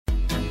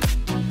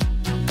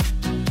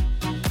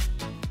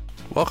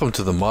Welcome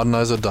to the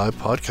Modernize or Die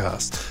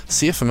podcast,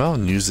 CFML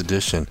News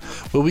Edition,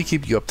 where we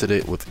keep you up to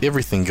date with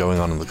everything going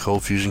on in the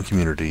Cold Fusion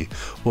community.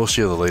 We'll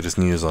share the latest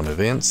news on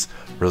events,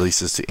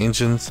 releases to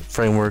engines,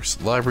 frameworks,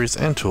 libraries,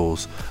 and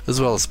tools, as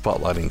well as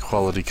spotlighting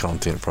quality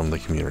content from the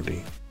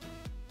community.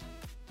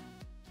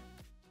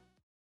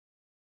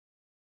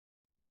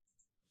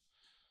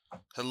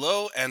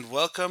 Hello and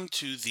welcome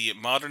to the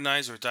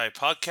Modernize or Die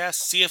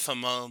podcast,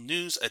 CFML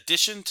News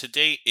Edition.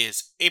 Today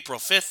is April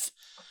 5th.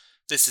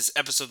 This is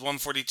episode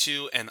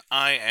 142, and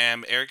I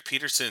am Eric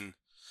Peterson.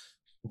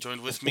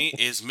 Joined with me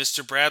is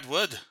Mr. Brad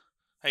Wood.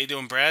 How you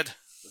doing, Brad?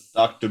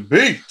 Dr.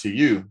 B to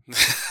you.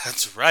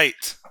 That's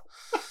right.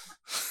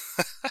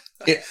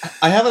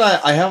 I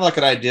have like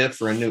an idea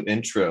for a new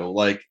intro.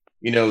 Like,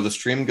 the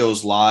stream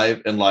goes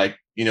live and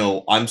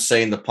I'm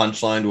saying the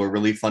punchline to a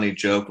really funny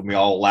joke and we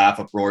all laugh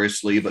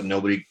uproariously, but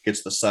nobody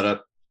gets the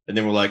setup. And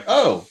then we're like,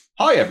 oh,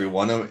 hi,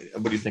 everyone.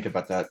 What do you think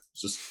about that?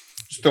 Just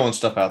throwing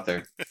stuff out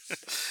there.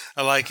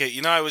 I like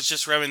it. I was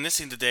just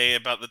reminiscing today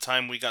about the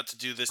time we got to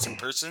do this in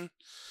person.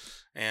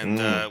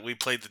 And we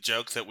played the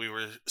joke that we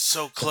were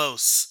so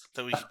close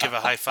that we could give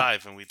a high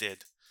five, and we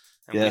did.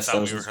 And yes, we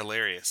thought we were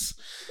hilarious.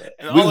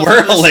 And we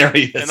were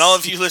hilarious. And all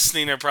of you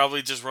listening are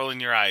probably just rolling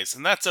your eyes,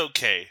 and that's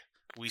okay.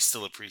 We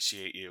still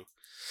appreciate you.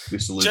 We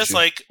salute just you.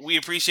 Like we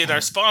appreciate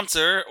our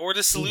sponsor,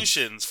 Ortus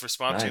Solutions, for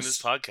sponsoring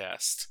this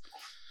podcast.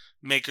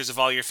 Makers of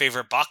all your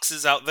favorite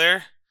boxes out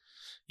there.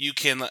 You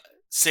can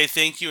say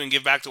thank you and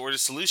give back to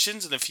Ortus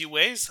Solutions in a few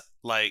ways,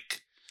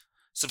 like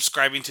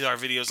subscribing to our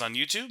videos on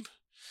YouTube,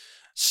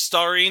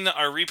 starring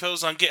our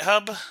repos on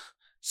GitHub,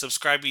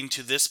 subscribing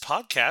to this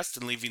podcast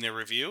and leaving a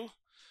review,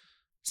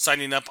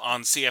 signing up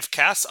on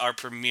CFCast, our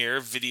premier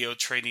video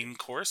training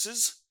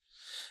courses,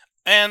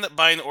 and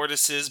buying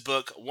Ortus's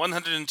book,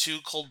 102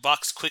 Cold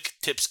Box Quick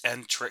Tips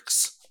and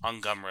Tricks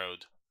on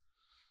Gumroad.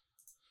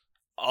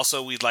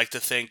 Also, we'd like to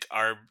thank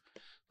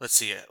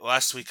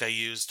last week I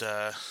used,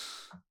 I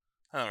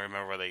don't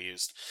remember what I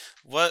used.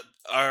 What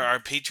are our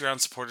Patreon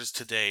supporters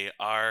today?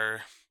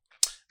 Our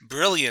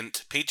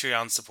brilliant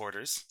Patreon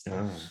supporters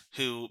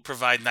who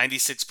provide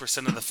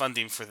 96% of the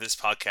funding for this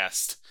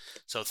podcast.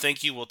 So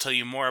thank you. We'll tell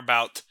you more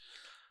about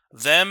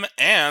them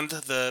and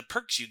the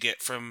perks you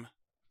get from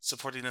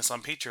supporting us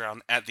on Patreon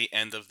at the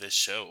end of this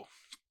show.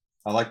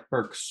 I like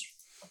perks.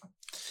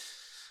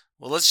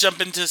 Well, let's jump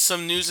into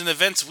some news and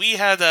events. We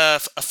had a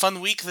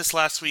fun week this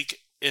last week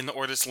in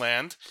Ortus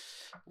Land.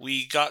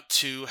 We got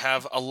to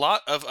have a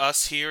lot of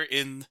us here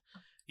in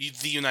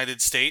the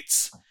United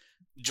States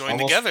join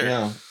together.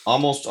 Yeah,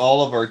 almost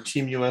all of our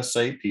Team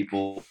USA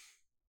people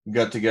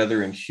got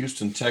together in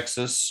Houston,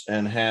 Texas,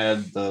 and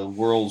had the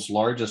world's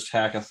largest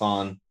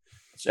hackathon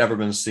that's ever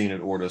been seen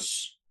at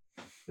Ortus.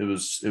 It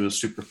was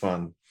super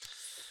fun.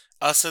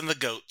 Us and the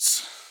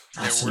goats.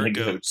 There were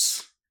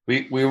goats.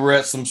 We were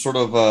at some sort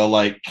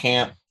of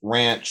camp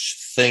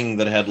ranch thing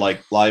that had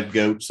live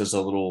goats as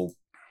a little.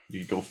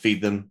 You go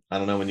feed them, I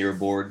don't know, when you were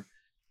bored.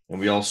 And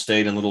we all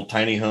stayed in little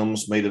tiny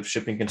homes made of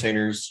shipping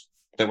containers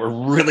that were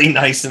really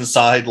nice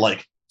inside,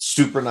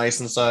 super nice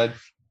inside.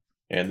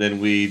 And then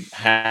we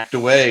hacked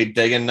away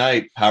day and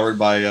night, powered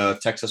by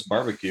Texas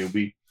Barbecue.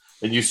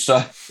 And you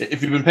saw,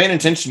 if you've been paying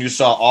attention, you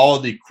saw all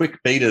of the quick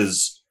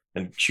betas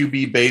and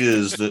QB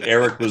betas that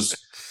Eric was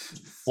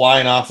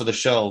flying off of the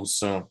shelves.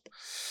 So,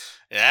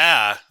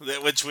 yeah,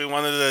 which we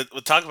wanted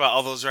to talk about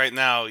all those right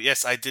now.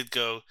 Yes, I did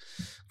go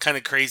kind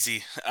of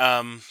crazy.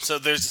 So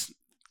there's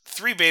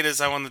 3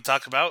 betas I want to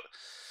talk about.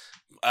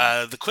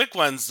 The quick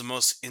one's the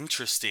most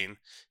interesting.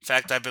 In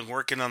fact, I've been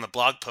working on a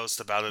blog post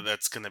about it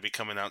that's going to be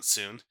coming out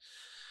soon.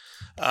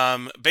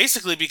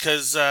 Basically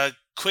because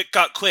quick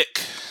got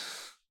quick.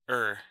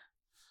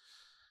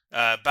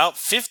 About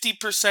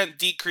 50%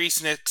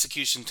 decrease in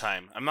execution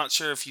time. I'm not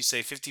sure if you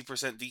say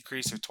 50%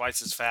 decrease or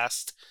twice as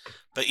fast,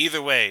 but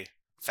either way,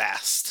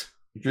 fast.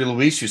 If you're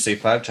Luis, you say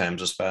 5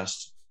 times as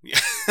fast. Yeah,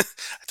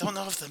 I don't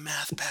know if the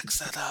math backs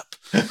that up.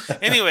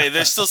 Anyway,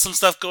 there's still some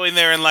stuff going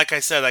there, and like I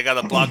said, I got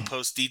a blog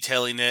post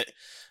detailing it.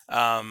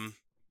 That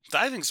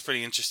I think is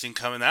pretty interesting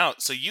coming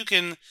out. So you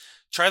can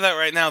try that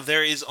right now.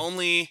 There is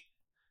only,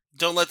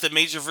 don't let the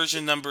major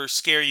version number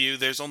scare you.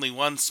 There's only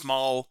one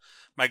small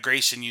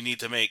migration you need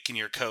to make in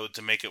your code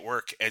to make it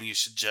work, and you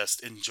should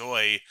just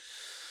enjoy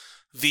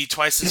the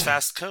twice as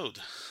fast code.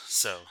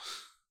 So.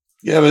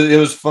 Yeah, it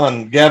was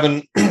fun.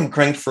 Gavin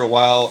cranked for a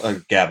while.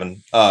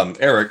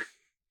 Eric.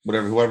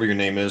 Whoever your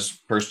name is,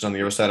 person on the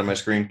other side of my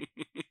screen.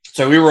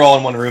 So we were all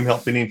in one room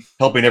helping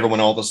everyone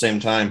all at the same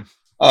time.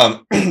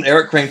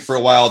 Eric cranked for a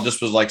while, just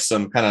was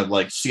some kind of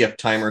CF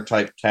timer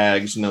type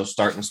tags,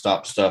 start and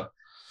stop stuff.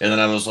 And then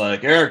I was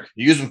like, Eric,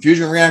 you using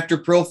Fusion Reactor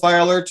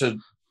Profiler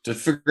to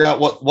figure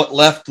out what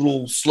left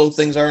little slow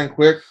things are in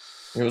quick?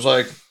 And he was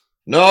like,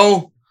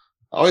 no,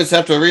 I always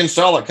have to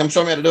reinstall it. Come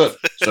show me how to do it.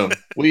 So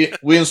we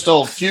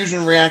installed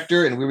Fusion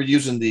Reactor, and we were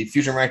using the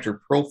Fusion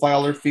Reactor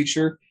Profiler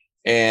feature.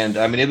 And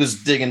I mean, it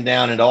was digging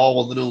down into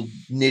all the little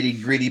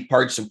nitty gritty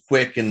parts of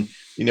quick. And,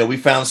 we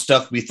found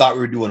stuff we thought we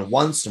were doing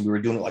once and we were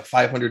doing it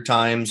 500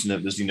 times. And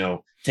it was,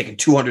 taking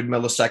 200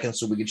 milliseconds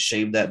so we could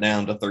shave that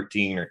down to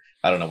 13, or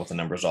I don't know what the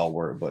numbers all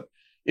were, but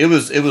it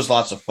was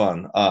lots of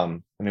fun.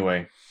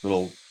 Anyway,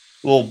 little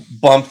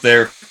bump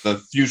there,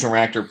 the Fusion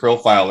Reactor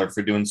Profiler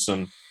for doing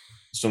some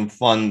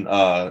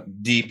fun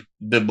deep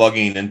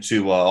debugging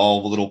into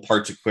all the little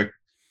parts of Quick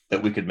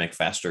that we could make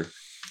faster.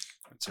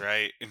 That's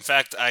right. In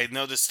fact, I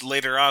noticed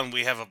later on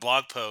we have a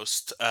blog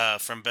post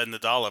from Ben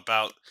Nadal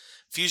about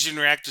Fusion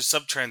Reactor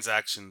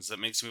subtransactions that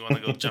makes me want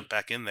to go jump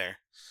back in there.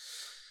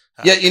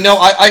 Yeah,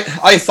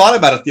 I thought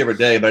about it the other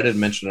day, but I didn't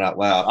mention it out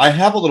loud. I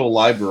have a little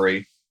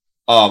library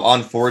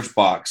on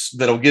ForgeBox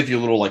that'll give you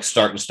a little like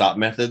start and stop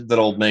method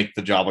that'll make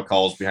the Java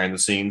calls behind the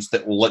scenes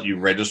that will let you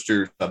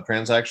register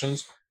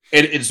subtransactions.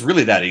 It's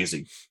really that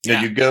easy.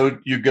 You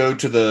go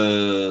to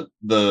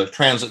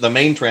the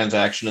main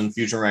transaction in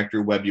Fusion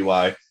Reactor Web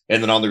UI,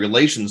 and then on the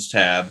Relations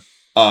tab,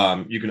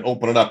 you can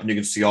open it up and you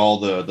can see all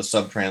the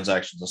sub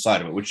transactions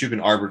inside of it, which you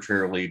can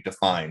arbitrarily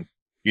define,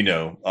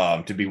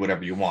 to be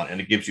whatever you want,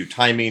 and it gives you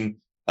timing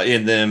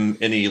in them.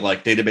 Any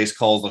like database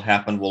calls that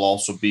happen will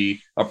also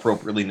be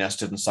appropriately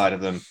nested inside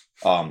of them.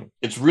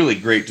 It's really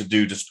great to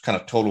do just kind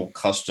of total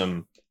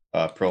custom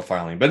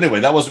profiling. But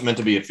anyway, that wasn't meant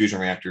to be a Fusion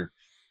Reactor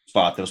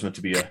spot. That was meant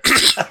to be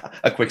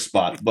a quick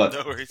spot. But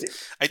no worries.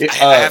 I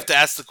have to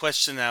ask the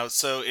question now.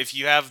 So if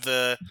you have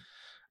a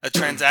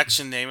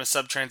transaction name, a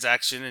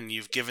sub-transaction, and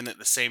you've given it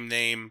the same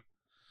name,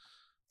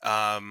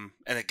 and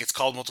it gets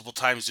called multiple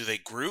times, do they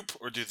group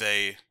or do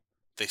they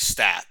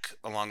stack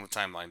along the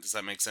timeline? Does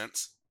that make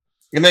sense?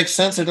 It makes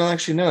sense. I don't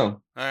actually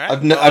know. All right.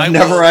 I've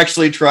never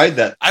actually tried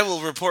that. I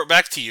will report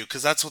back to you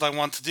because that's what I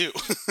want to do.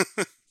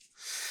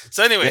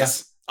 So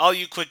anyways, all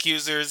you Quick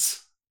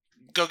users,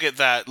 go get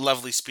that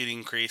lovely speed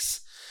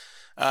increase.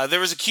 There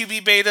was a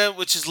QB beta,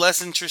 which is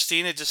less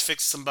interesting. It just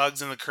fixed some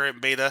bugs in the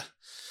current beta.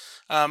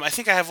 I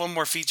think I have one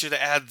more feature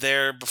to add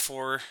there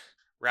before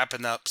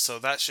wrapping up, so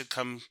that should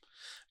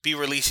be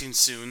releasing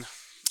soon.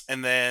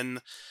 And then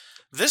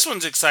this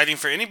one's exciting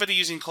for anybody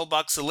using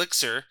ColdBox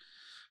Elixir.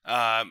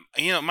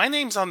 My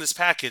name's on this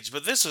package,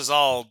 but this was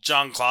all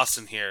John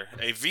Clausen here.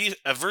 A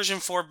version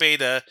 4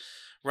 beta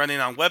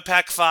running on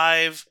Webpack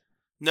 5,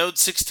 Node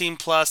 16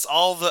 Plus,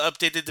 all the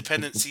updated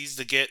dependencies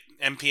to get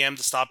NPM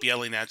to stop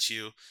yelling at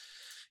you.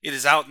 It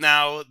is out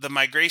now. The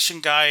migration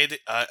guide,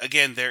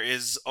 again, there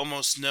is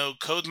almost no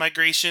code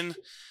migration,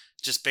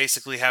 just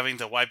basically having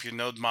to wipe your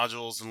Node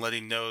modules and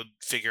letting Node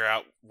figure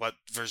out what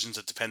versions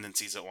of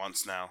dependencies it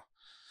wants now.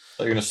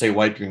 You're going to say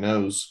wipe your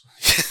nose.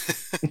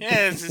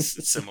 Yeah,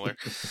 it's similar.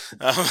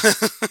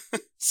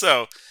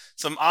 So,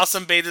 some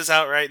awesome betas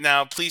out right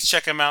now. Please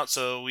check them out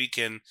so we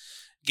can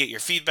get your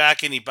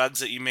feedback, any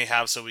bugs that you may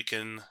have, so we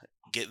can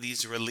get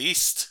these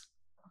released.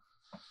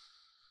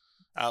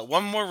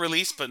 One more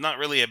release, but not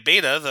really a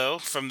beta, though,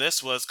 from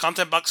this was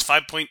ContentBox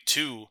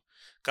 5.2.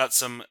 Got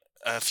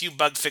a few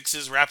bug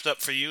fixes wrapped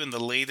up for you in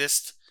the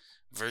latest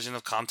version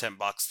of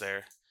ContentBox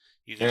there.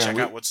 You can check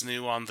out what's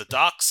new on the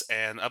docs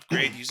and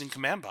upgrade using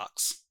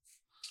CommandBox.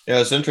 Yeah,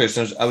 it's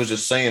interesting. I was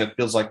just saying, it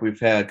feels like we've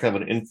had kind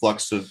of an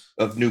influx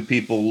of new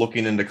people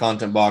looking into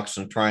ContentBox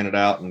and trying it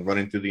out and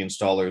running through the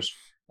installers,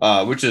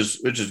 which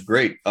is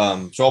great.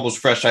 So all those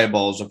fresh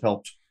eyeballs have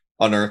helped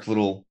unearth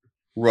little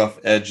rough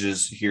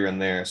edges here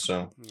and there.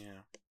 So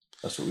yeah,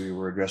 that's what we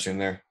were addressing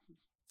there.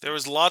 There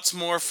was lots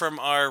more from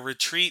our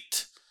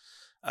retreat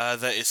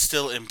that is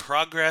still in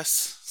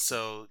progress.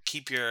 So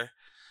keep your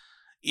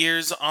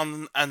ears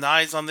on and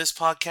eyes on this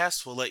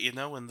podcast. We'll let you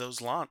know when those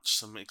launch.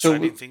 Some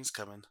exciting things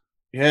coming.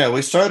 Yeah,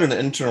 we started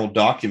an internal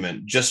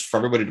document just for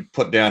everybody to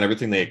put down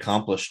everything they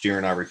accomplished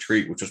during our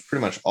retreat, which was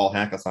pretty much all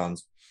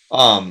hackathons.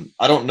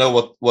 I don't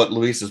know what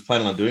Luis is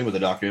planning on doing with the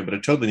document, but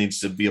it totally needs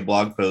to be a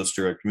blog post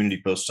or a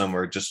community post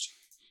somewhere, just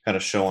kind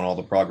of showing all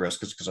the progress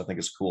because I think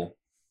it's cool.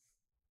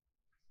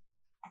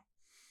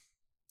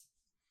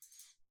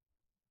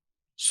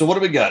 So what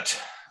do we got?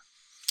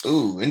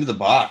 Ooh, into the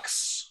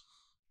box.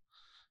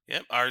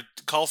 Yep, our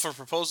call for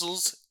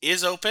proposals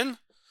is open.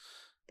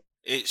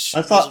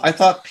 I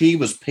thought P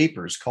was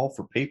papers. Call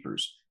for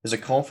papers. Is it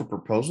call for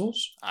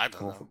proposals? I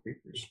don't know. For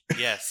papers.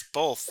 Yes,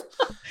 both.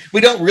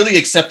 We don't really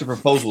accept the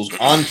proposals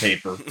on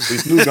paper.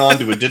 We've moved on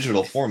to a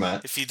digital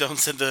format. If you don't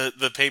send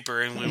the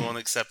paper in, we won't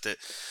accept it.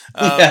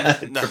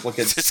 No,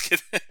 just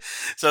kidding.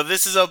 So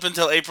this is open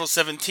until April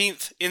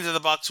 17th. Into the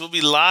Box will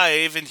be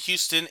live in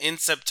Houston in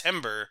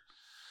September.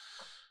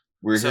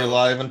 We're here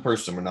live in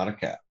person. We're not a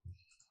cat.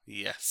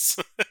 Yes.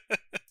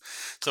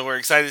 So we're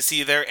excited to see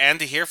you there and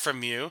to hear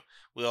from you.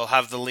 We'll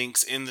have the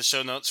links in the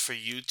show notes for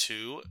you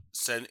to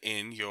send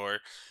in your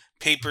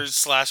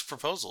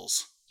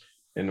papers/proposals.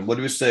 And what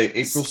do we say?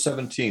 April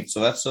 17th. So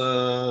that's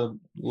a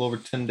little over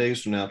 10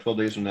 days from now, 12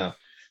 days from now.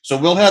 So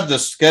we'll have the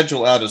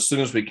schedule out as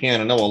soon as we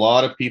can. I know a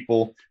lot of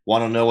people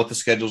want to know what the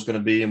schedule is going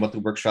to be and what the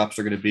workshops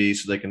are going to be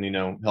so they can,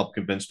 help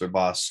convince their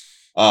boss.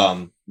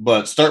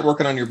 But start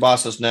working on your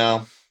bosses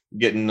now,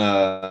 getting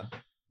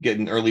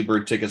early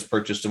bird tickets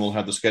purchased, and we'll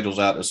have the schedules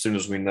out as soon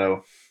as we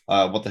know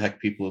what the heck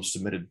people have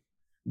submitted.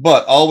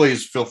 But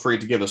always feel free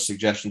to give us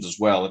suggestions as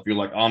well. If you're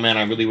like, oh man,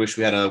 I really wish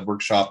we had a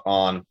workshop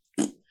on,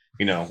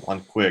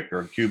 on Quick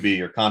or QB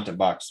or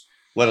ContentBox.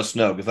 let us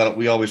know, because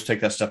we always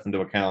take that stuff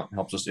into account. It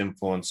helps us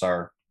influence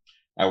our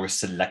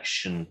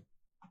selection.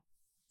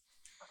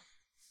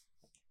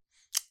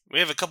 We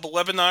have a couple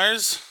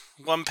webinars,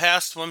 one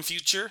past, one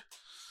future.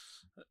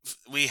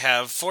 We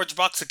have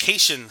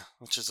Forgeboxication,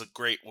 which is a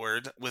great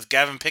word, with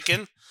Gavin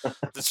Pickin.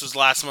 This was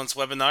last month's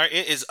webinar.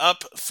 It is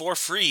up for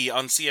free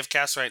on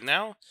CFcast right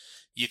now.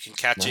 You can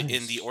catch it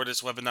in the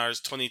Ortus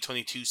Webinars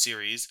 2022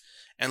 series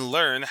and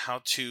learn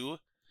how to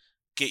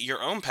get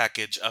your own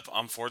package up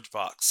on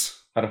Forgebox.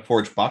 How to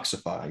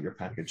Forgeboxify your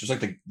package, just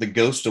like the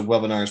ghost of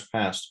webinars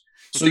past.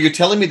 So you're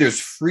telling me there's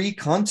free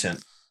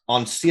content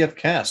on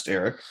CFcast,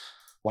 Eric?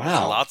 Wow.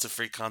 There's lots of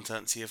free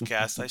content in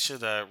CFcast. I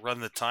should run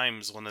the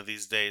times one of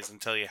these days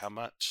and tell you how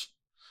much.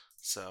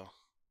 So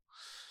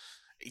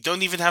you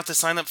don't even have to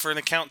sign up for an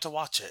account to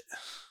watch it.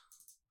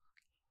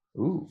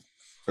 Ooh,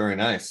 very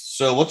nice.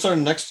 So what's our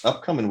next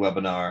upcoming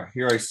webinar?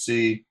 Here I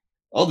see,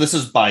 this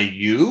is by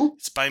you?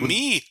 It's by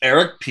me.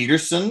 Eric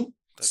Peterson,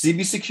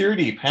 CB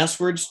Security,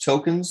 Passwords,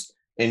 Tokens,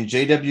 and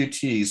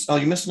JWTs. Oh,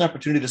 you missed an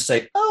opportunity to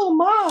say, oh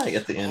my,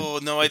 at the end. Oh,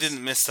 no, I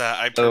didn't miss that.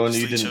 I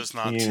purposely chose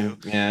not to.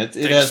 Yeah, it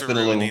has been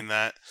a little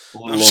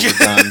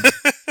overdone.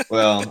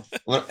 Well,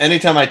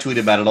 anytime I tweet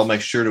about it, I'll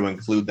make sure to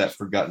include that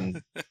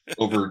forgotten,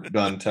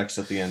 overdone text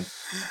at the end.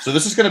 So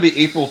this is going to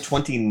be April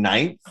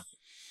 29th.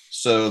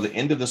 So the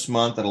end of this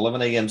month at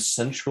 11 a.m.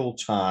 Central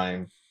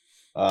Time.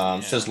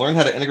 Says, learn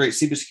how to integrate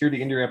CB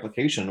Security into your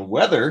application,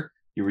 whether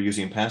you were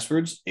using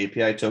passwords,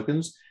 API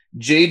tokens,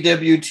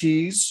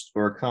 JWTs,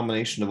 or a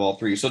combination of all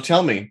three. So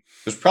tell me,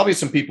 there's probably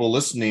some people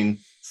listening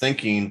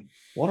thinking,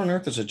 what on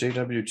earth is a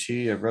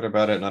JWT? I've read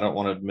about it and I don't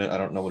want to admit I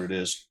don't know what it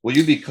is. Will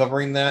you be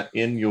covering that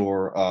in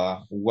your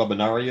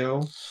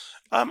webinario?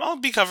 I'll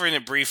be covering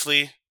it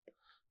briefly.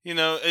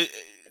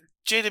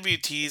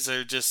 JWTs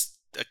are just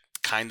a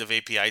kind of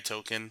API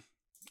token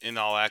in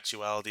all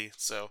actuality.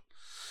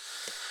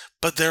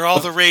 But they're all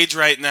the rage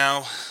right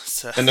now.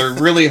 So. And they're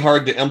really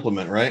hard to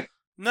implement, right?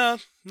 No,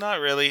 not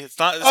really. It's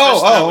not.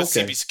 Especially not with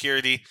okay. CB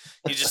Security.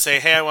 You just say,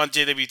 "Hey, I want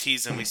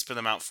JWTs," and we spin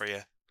them out for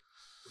you.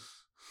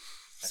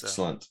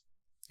 Excellent.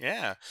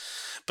 Yeah,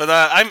 but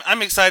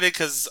I'm excited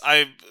because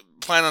I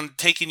plan on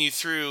taking you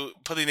through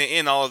putting it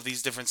in all of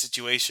these different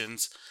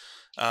situations.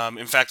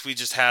 In fact, we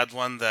just had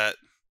one that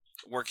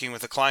working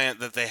with a client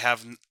that they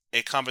have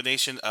a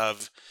combination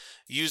of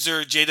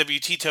user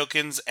JWT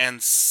tokens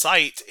and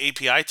site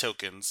API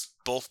tokens,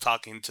 both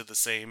talking to the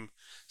same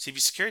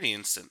CB Security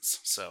instance.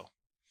 So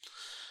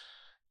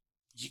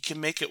you can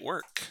make it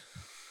work.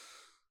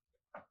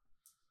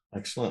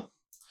 Excellent.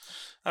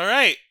 All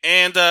right.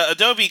 And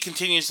Adobe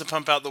continues to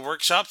pump out the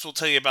workshops. We'll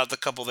tell you about the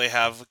couple they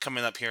have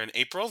coming up here in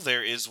April.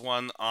 There is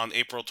one on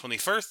April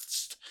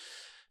 21st,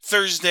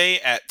 Thursday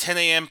at 10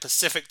 a.m.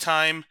 Pacific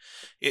time.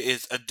 It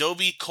is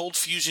Adobe Cold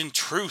Fusion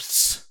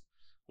Truths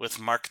with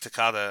Mark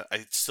Takada.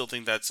 I still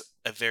think that's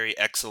a very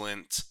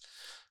excellent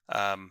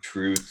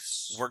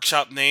Truths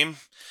workshop name.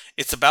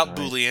 It's about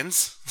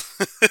Booleans.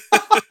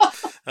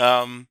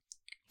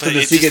 But so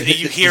does he get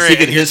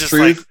his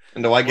truth? Like,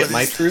 and do I get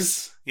my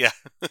truth? Yeah.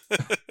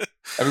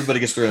 Everybody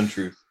gets their own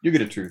truth. You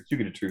get a truth. You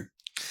get a truth.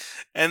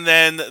 And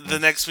then the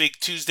next week,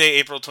 Tuesday,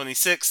 April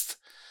 26th,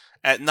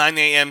 at 9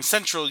 a.m.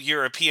 Central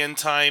European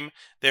Time,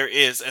 there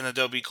is an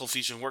Adobe Cold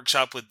Fusion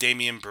workshop with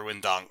Damien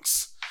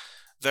Bruindonks.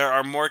 There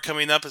are more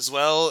coming up as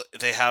well.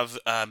 They have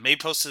May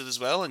posted as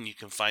well, and you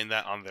can find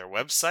that on their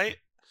website.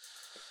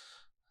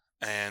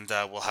 And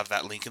we'll have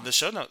that link in the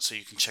show notes so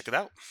you can check it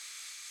out.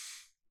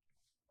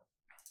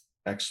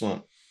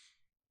 Excellent.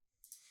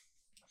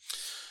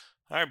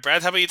 All right,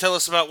 Brad, how about you tell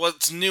us about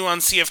what's new on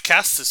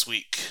CFcast this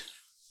week?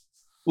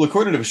 Well,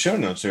 according to the show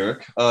notes,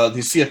 Eric,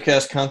 the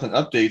CFcast content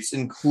updates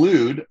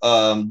include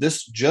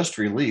this just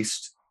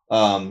released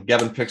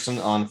Gavin Pickin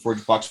on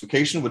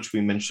Forgeboxification, which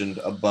we mentioned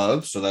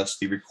above. So that's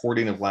the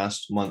recording of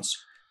last month's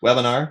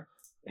webinar.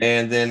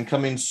 And then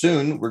coming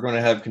soon, we're going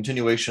to have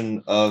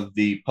continuation of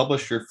the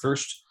Publish Your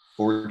First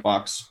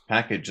Forgebox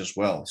package as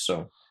well.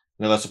 So I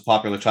know that's a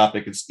popular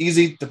topic. It's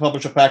easy to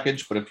publish a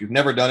package, but if you've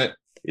never done it,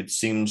 it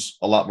seems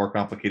a lot more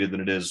complicated than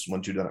it is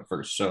once you've done it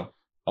first. So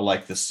I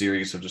like this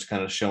series of just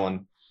kind of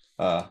showing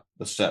the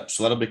steps.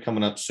 So that'll be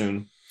coming up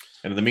soon.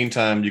 And in the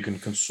meantime, you can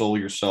console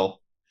yourself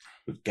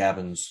with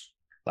Gavin's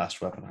last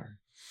webinar.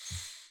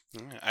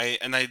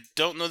 I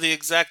don't know the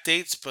exact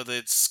dates, but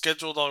it's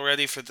scheduled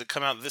already for to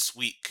come out this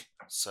week.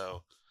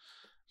 So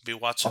be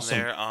watching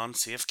there on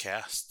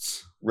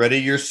CFcasts. Ready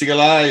your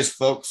CLIs,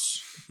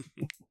 folks.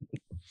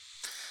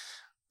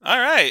 All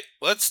right,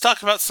 let's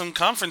talk about some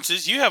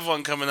conferences. You have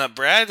one coming up,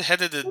 Brad,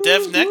 headed to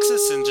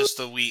DevNexus in just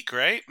a week,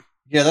 right?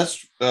 Yeah,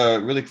 that's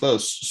really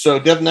close. So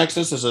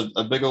DevNexus is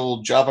a big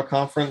old Java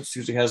conference.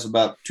 Usually has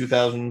about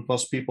 2,000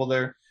 plus people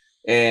there.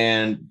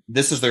 And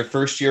this is their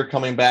first year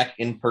coming back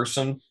in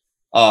person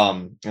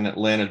in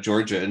Atlanta,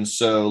 Georgia. And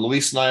so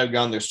Luis and I have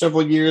gone there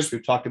several years.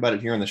 We've talked about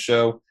it here on the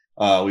show.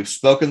 We've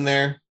spoken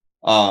there.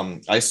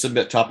 I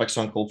submit topics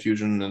on Cold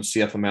Fusion and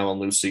CFML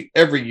and Lucy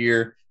every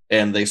year.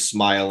 And they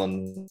smile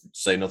and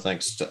say no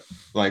thanks to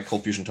my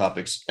Cold Fusion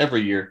topics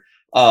every year.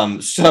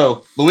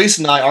 So Luis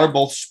and I are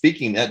both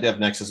speaking at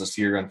DevNexus this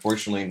year.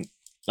 Unfortunately,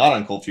 not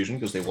on Cold Fusion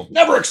because they will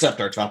never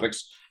accept our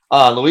topics.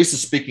 Luis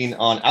is speaking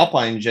on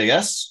Alpine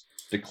JS,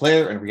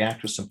 Declare and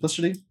React with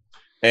Simplicity.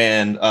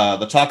 And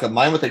the talk of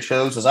mine, what they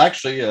chose, is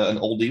actually an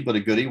oldie but a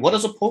goodie. What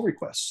is a pull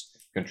request?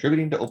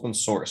 Contributing to open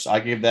source. I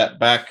gave that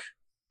back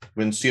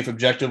when CF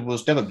Objective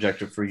was Dev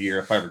Objective for a year,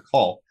 if I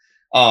recall.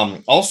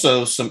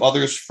 Also, some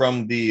others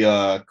from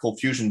the Cold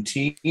Fusion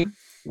team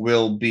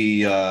will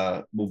be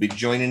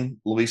joining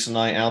Luis and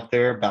I out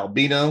there.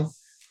 Balbino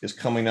is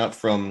coming up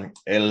from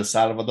El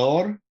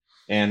Salvador,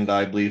 and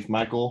I believe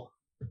Michael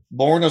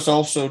Bourne is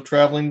also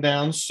traveling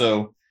down.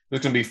 So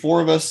there's going to be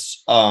 4 of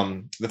us.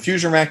 The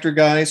Fusion Reactor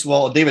guys,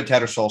 well, David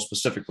Tattersall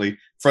specifically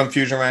from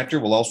Fusion Reactor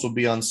will also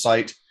be on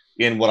site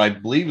in what I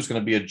believe is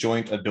going to be a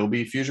joint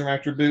Adobe Fusion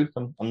Reactor booth.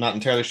 I'm not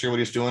entirely sure what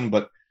he's doing,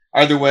 but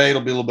either way,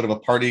 it'll be a little bit of a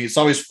party. It's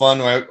always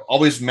fun. I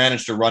always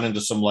manage to run into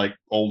some like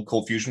old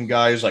Cold Fusion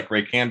guys, like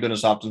Ray Camden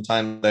is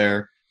oftentimes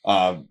there.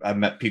 I've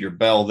met Peter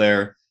Bell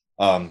there.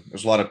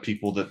 There's a lot of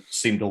people that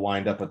seem to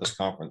wind up at this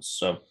conference.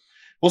 So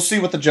we'll see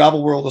what the Java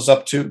world is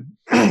up to,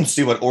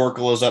 see what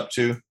Oracle is up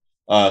to,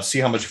 see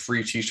how much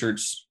free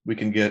t-shirts we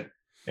can get,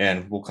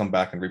 and we'll come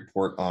back and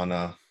report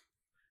on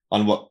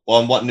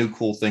what new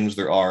cool things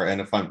there are.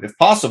 And if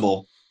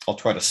possible, I'll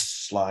try to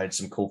slide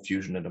some Cold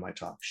Fusion into my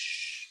talk.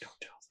 Shh,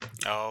 don't tell them.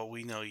 Oh,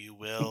 we know you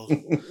will.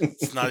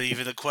 It's not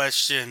even a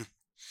question.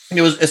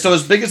 It was so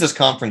as big as this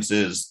conference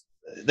is,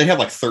 they have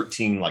like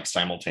 13 like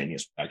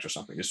simultaneous packs or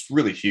something. It's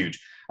really huge.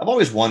 I've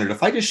always wondered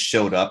if I just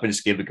showed up and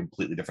just gave a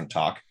completely different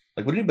talk,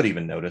 like would anybody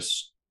even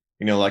notice?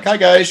 Like, hi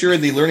guys, you're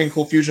in the Learning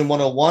Cold Fusion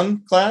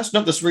 101 class.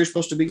 Nope, this is where you're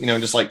supposed to be.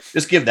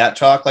 Just give that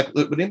talk. Like,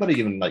 would anybody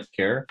even like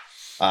care?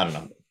 I don't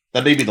know.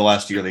 That may be the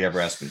last year they ever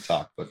asked me to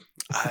talk, but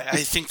I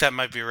think that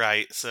might be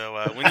right. So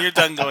when you're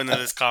done going to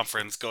this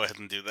conference, go ahead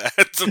and do that.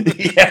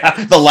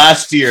 Yeah, the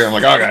last year. I'm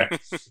like, okay.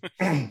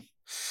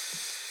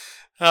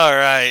 All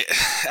right.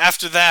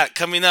 After that,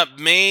 coming up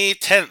May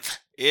 10th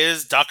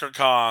is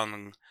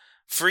DockerCon.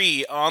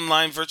 Free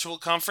online virtual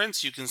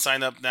conference. You can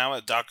sign up now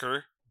at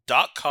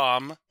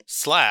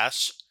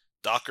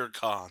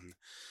docker.com/DockerCon.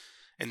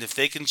 And if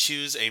they can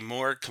choose a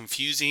more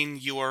confusing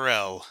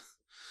URL,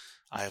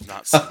 I have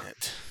not seen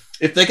it.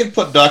 If they could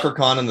put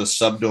DockerCon in the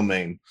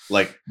subdomain,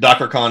 like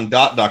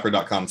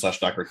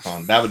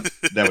dockercon.docker.com/DockerCon, that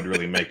would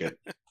really make it.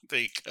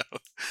 There you go.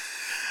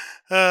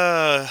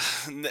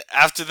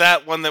 After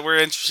that, one that we're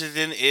interested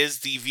in is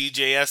the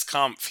Vue.js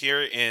Conf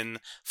here in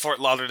Fort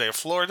Lauderdale,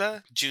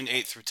 Florida, June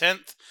 8th through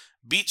 10th.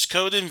 Beach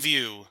Code and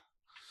Vue.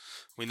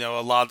 We know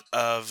a lot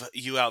of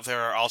you out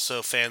there are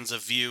also fans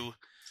of Vue,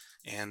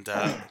 and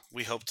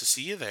we hope to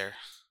see you there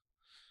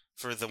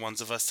for the ones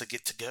of us that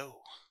get to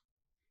go.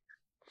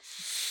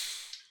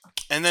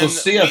 And then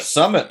CF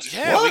Summit.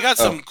 Yeah, what? We got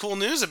some cool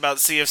news about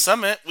CF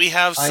Summit. We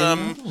have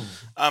some.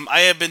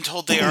 I have been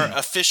told they are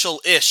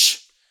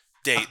official-ish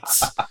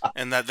dates,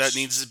 and that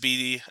needs to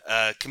be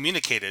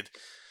communicated.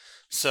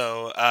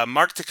 So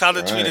Mark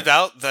Takata tweeted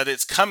out that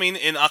it's coming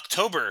in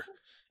October,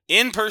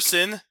 in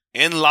person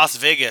in Las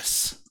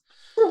Vegas.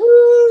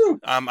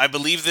 I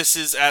believe this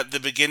is at the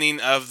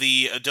beginning of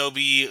the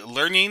Adobe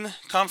Learning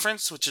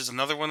Conference, which is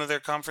another one of their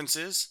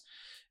conferences,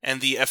 and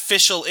the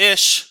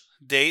official-ish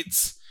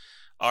dates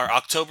are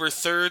October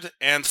 3rd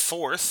and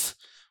 4th,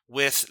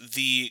 with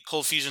the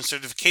Cold Fusion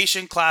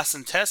certification class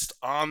and test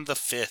on the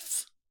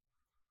 5th.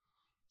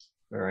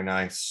 Very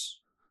nice.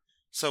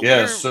 So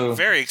we're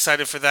very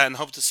excited for that and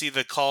hope to see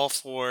the call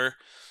for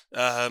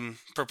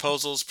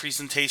proposals,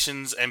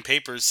 presentations, and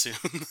papers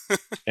soon.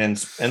 and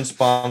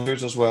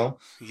sponsors as well.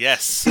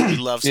 Yes, we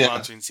love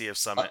sponsoring CF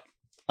Summit.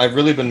 I've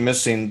really been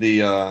missing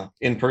the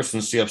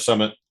in-person CF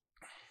Summit.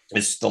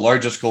 It's the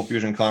largest Cold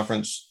Fusion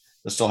conference.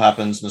 This still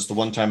happens, and it's the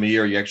one time a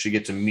year you actually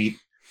get to meet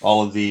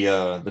all of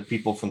the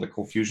people from the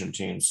Cold Fusion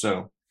team.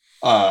 So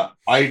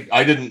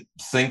I didn't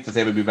think that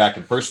they would be back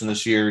in person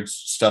this year.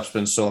 Stuff's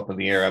been so up in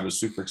the air. I was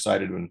super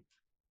excited when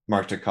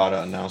Mark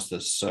Takata announced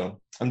this.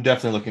 So I'm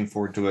definitely looking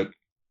forward to it.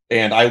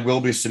 And I will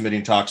be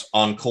submitting talks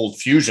on Cold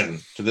Fusion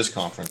to this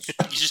conference.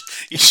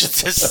 You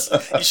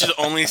should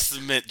only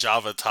submit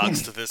Java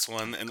talks to this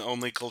one, and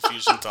only Cold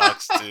Fusion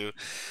talks to.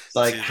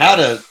 Like how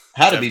to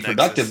be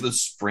productive with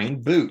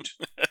Spring Boot.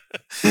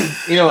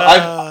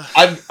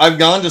 I've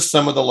gone to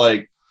some of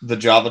the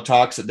Java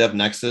talks at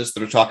DevNexus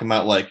that are talking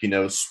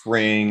about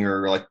Spring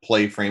or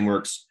Play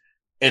frameworks.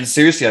 And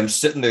seriously, I'm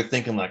sitting there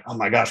thinking oh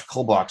my gosh,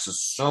 ColdBox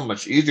is so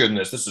much easier than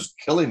this. This is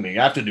killing me.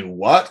 I have to do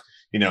what?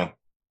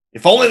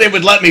 If only they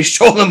would let me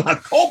show them how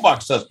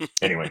ColdBox does.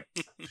 Anyway,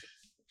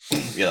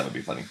 yeah, that would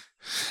be funny.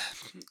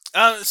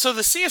 So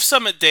the CF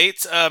Summit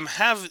dates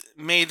have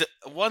made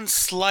one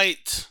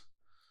slight,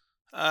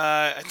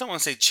 I don't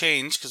want to say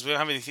change because we don't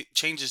have any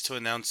changes to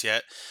announce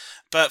yet.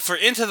 But for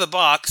Into the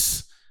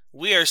Box,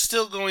 we are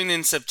still going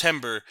in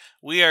September.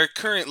 We are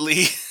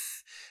currently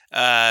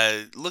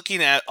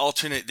looking at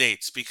alternate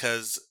dates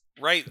because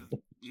right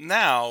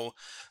now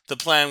the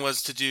plan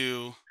was to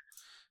do,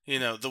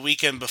 the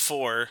weekend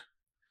before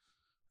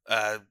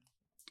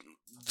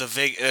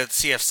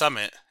CF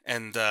Summit,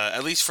 and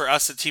at least for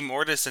us at Team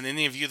Ortus and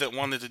any of you that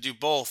wanted to do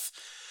both,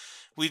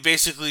 we'd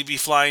basically be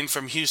flying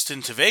from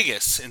Houston to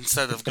Vegas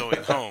instead of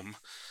going home.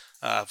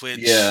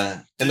 Which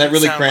and that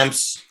really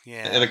cramps.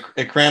 Like,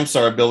 it cramps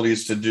our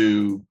abilities to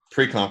do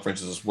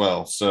pre-conferences as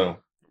well. So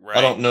right.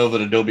 I don't know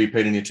that Adobe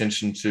paid any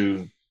attention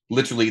to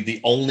literally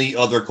the only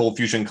other Cold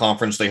Fusion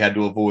conference they had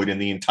to avoid in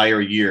the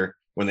entire year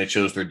when they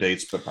chose their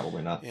dates, but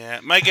probably not.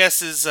 Yeah, my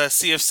guess is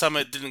CF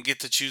Summit didn't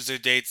get to choose their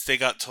dates. They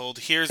got told,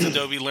 "Here's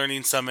Adobe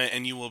Learning Summit,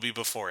 and you will be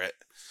before it."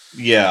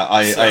 Yeah,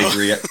 I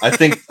agree. I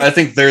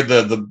think they're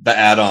the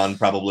add-on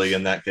probably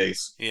in that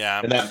case.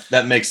 Yeah, and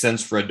that makes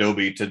sense for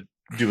Adobe to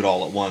do it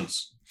all at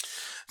once.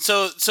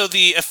 So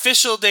the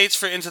official dates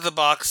for Into the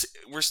Box,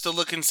 we're still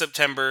looking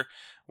September.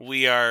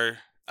 We are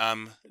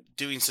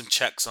doing some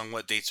checks on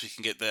what dates we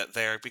can get that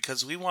there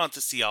because we want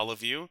to see all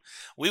of you.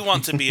 We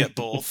want to be at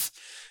both.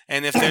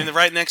 And if they're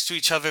right next to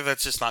each other,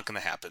 that's just not going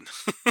to happen.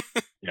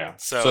 Yeah.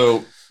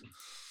 So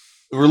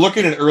we're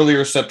looking at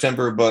earlier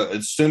September, but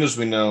as soon as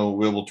we know,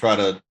 we will try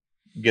to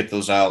get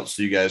those out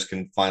so you guys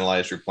can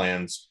finalize your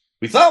plans.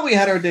 We thought we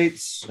had our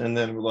dates, and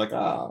then we're like,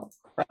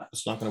 crap,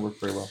 it's not going to work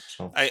very well.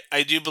 So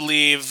I do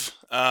believe,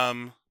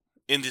 in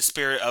the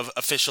spirit of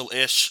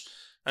official-ish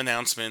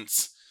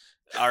announcements,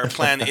 our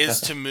plan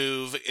is to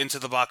move Into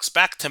the Box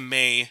back to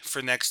May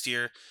for next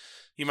year.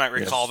 You might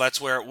recall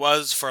that's where it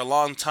was for a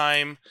long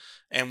time.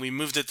 And we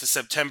moved it to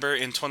September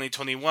in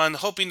 2021,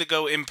 hoping to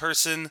go in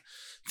person,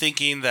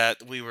 thinking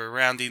that we were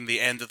rounding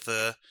the end of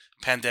the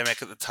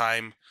pandemic at the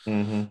time.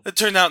 Mm-hmm. It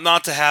turned out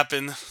not to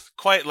happen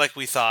quite like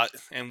we thought,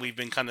 and we've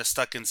been kind of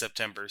stuck in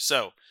September.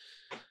 So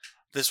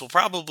this will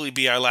probably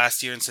be our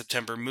last year in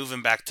September,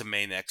 moving back to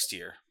May next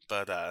year.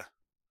 But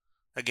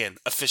again,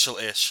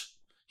 official-ish.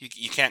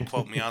 You can't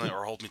quote me on it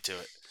or hold me to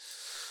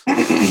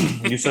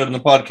it. You said in the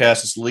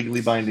podcast, it's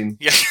legally binding.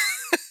 Yeah.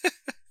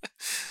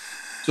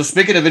 So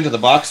speaking of Into the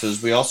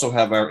Boxes, we also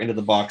have our Into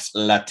the Box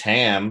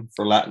LATAM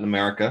for Latin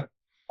America.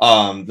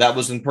 That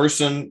was in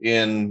person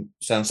in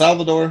San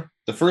Salvador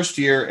the first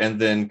year, and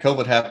then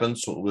COVID happened,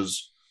 so it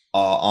was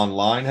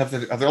online. Have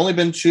there only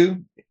been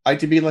 2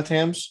 ITB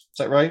LATAMs? Is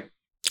that right?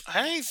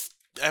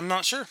 I'm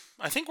not sure.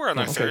 I think we're on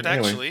our third,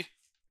 actually.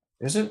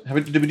 Is it?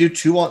 Did we do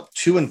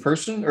 2 in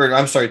person? Or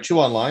I'm sorry, 2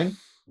 online?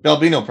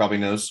 Balbino probably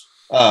knows.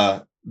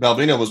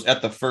 Balbino was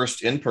at the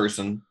first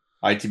in-person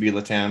ITB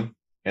LATAM.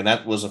 And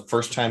that was the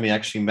first time he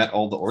actually met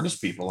all the Ortus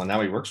people, and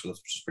now he works with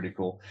us, which is pretty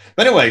cool.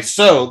 But anyway,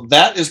 so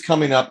that is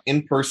coming up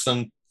in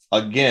person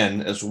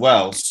again as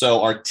well.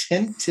 So our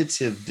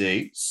tentative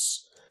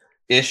dates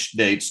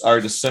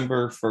are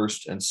December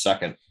 1st and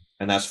 2nd,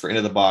 and that's for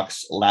Into the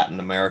Box Latin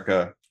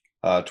America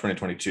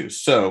 2022.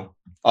 So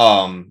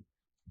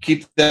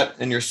keep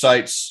that in your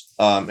sights.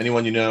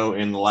 Anyone you know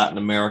in the Latin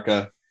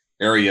America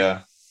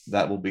area,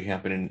 that will be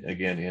happening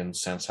again in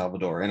San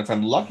Salvador. And if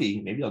I'm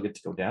lucky, maybe I'll get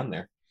to go down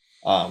there.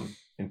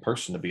 In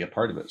person to be a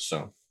part of it.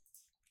 So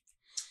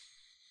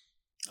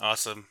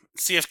awesome.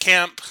 CF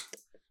Camp,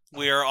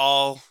 we are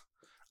all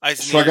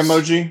shrug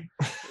emoji.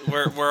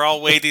 We're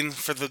all waiting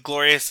for the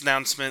glorious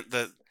announcement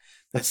that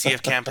the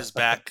CF Camp is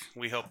back.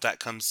 We hope that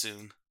comes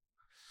soon.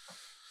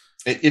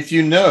 If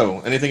you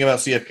know anything about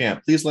CF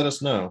Camp, please let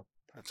us know.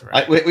 That's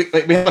right.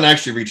 We haven't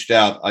actually reached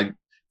out. I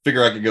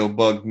figure I could go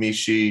bug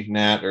Mishi,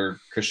 Nat, or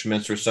Chris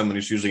Schmitz, or someone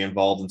who's usually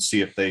involved, and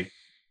see if they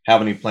have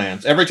any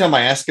plans. Every time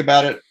I ask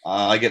about it,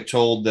 I get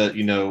told that,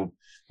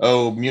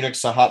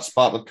 Munich's a hot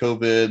spot with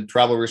COVID.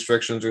 Travel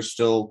restrictions are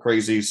still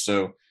crazy.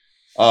 So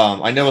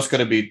I know it's going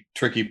to be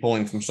tricky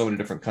pulling from so many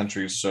different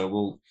countries.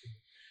 So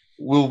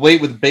we'll wait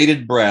with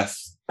bated breath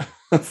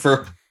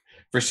for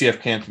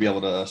CF Camp to be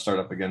able to start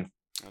up again.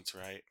 That's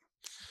right.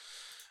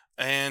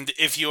 And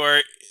if you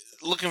are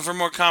looking for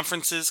more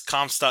conferences,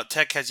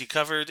 comps.tech has you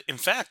covered. In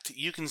fact,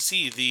 you can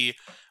see the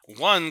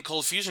one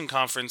Cold Fusion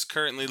conference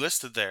currently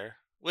listed there,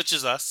 which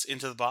is us,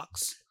 Into the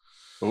Box.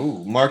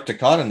 Oh, Mark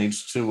Takata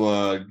needs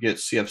to get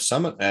CF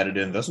Summit added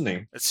in, doesn't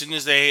he? As soon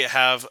as they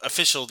have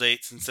official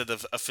dates instead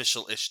of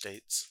official-ish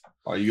dates.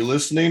 Are you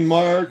listening,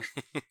 Mark?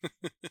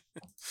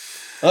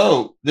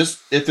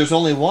 If there's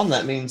only one,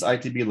 that means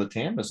ITB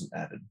LATAM isn't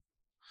added.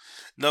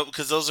 No,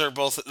 because those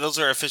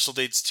are official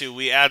dates too.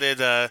 We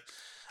added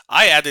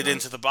I added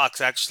Into the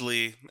Box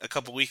actually a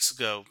couple weeks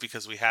ago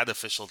because we had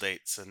official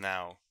dates, and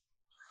now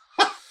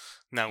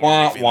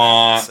we're moving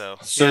that, so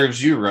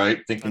serves you right,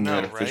 thinking you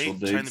had official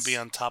dates. Trying to be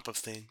on top of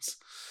things.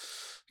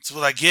 That's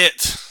what I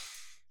get.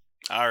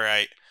 All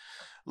right.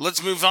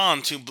 Let's move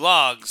on to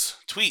blogs,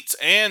 tweets,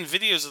 and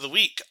videos of the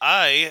week.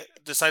 I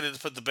decided to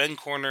put the Ben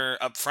Corner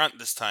up front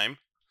this time.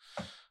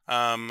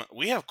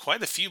 We have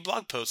quite a few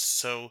blog posts,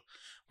 so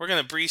we're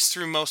going to breeze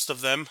through most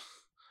of them.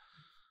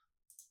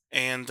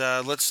 And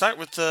let's start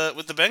with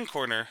the Ben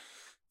Corner.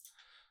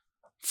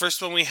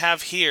 First one we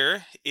have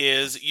here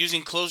is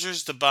using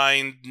closures to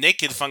bind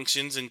naked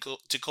functions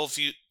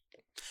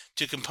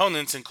to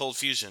components in Cold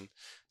Fusion.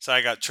 So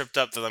I got tripped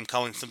up that I'm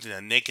calling something a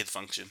naked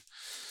function.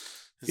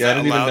 Is that I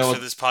didn't even know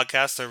for this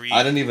podcast?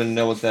 I didn't even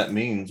know what that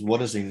means.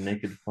 What is a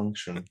naked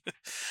function?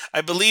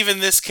 I believe in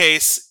this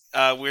case,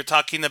 we're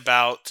talking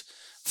about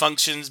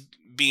functions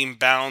being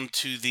bound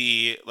to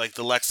the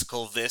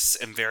lexical this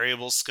and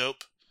variable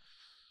scope.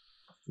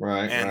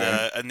 Right. And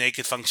a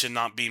naked function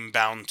not being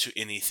bound to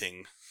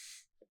anything.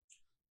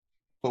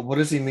 But what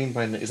does he mean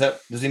by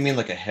does he mean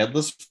like a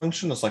headless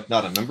function? It's like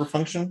not a member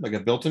function, like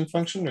a built-in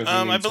function? Or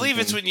I believe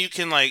it's when you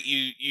can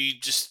you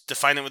just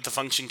define it with the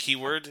function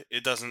keyword.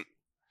 It doesn't.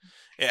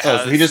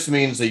 So he just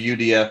means a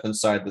UDF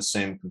inside the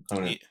same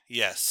component.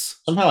 Yes.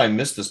 Somehow I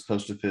missed this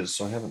post of his,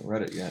 so I haven't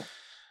read it yet.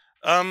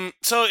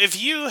 So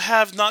if you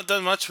have not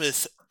done much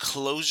with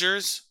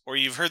closures, or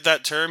you've heard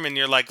that term and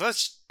you're like,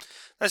 that's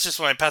just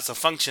when I pass a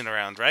function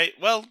around, right?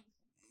 Well,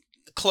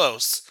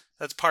 close.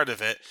 That's part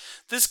of it.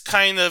 This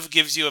kind of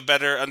gives you a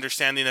better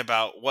understanding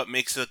about what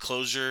makes it a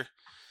closure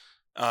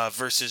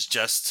versus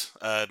just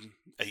a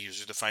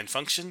user-defined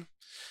function.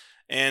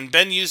 And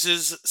Ben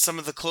uses some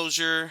of the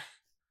closure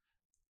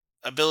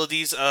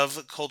abilities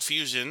of Cold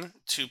Fusion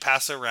to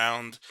pass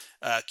around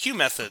Q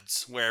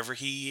methods wherever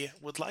he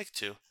would like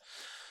to.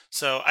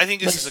 So I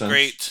think this is a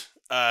great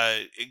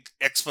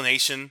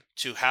explanation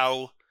to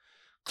how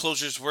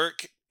closures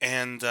work.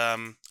 And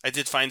I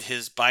did find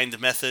his bind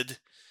method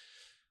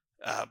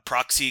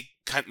proxy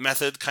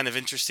method kind of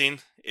interesting.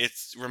 It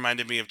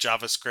reminded me of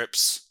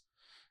JavaScript's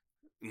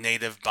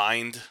native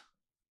bind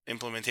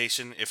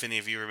implementation. If any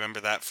of you remember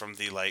that from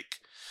the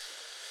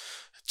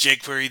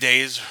jQuery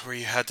days where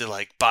you had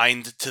to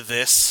bind to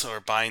this or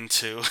bind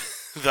to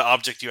the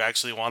object you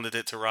actually wanted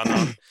it to run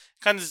on.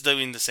 Kind of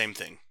doing the same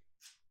thing.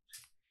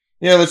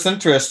 Yeah, what's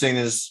interesting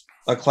is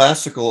a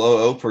classical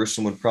OO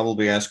person would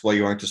probably ask why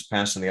you aren't just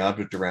passing the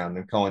object around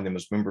and calling them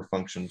as member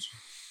functions.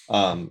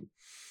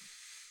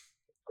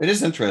 It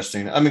is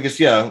interesting. I mean, because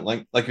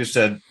like you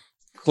said,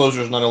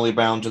 closure is not only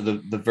bound to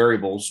the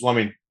variables. Well, I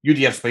mean,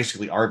 UDFs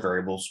basically are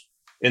variables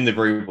in the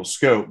variable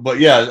scope. But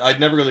yeah, I'd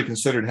never really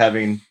considered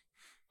having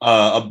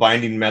a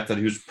binding method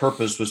whose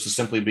purpose was to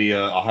simply be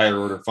a higher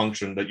order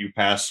function that you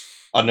pass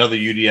another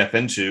UDF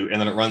into,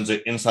 and then it runs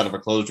it inside of a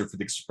closure for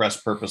the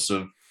express purpose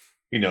of,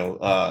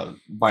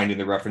 binding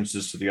the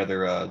references to the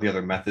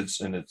other methods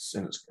in its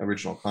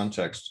original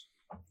context.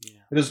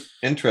 Yeah. It is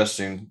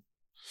interesting.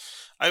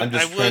 I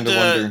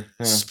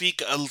would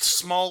speak a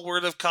small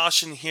word of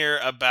caution here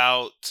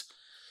about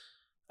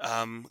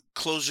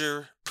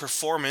closure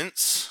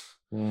performance,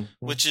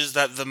 which is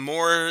that the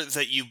more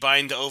that you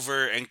bind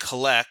over and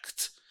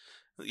collect,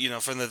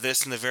 from the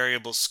this and the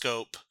variable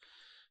scope,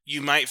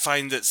 you might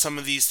find that some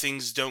of these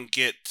things don't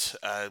get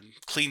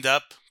cleaned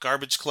up,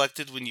 garbage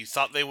collected when you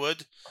thought they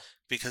would,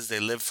 because they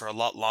live for a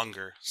lot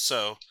longer.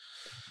 So,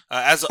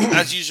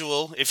 as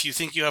usual, if you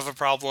think you have a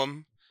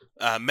problem,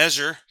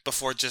 measure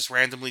before just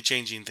randomly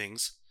changing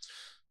things.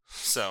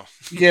 So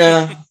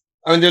yeah,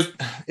 I mean,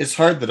 it's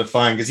hard to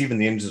define because even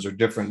the engines are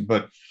different.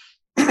 But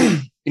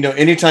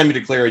anytime you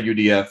declare a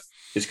UDF,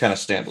 it's kind of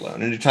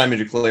standalone. Anytime you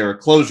declare a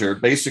closure,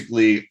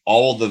 basically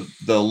all the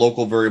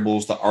local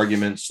variables, the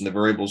arguments, and the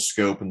variable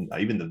scope, and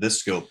even the this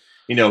scope,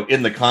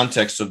 in the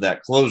context of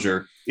that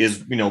closure is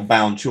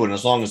bound to it. And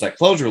as long as that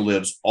closure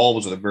lives, all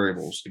those other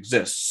variables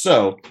exist.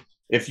 So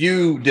if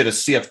you did a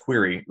CF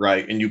query,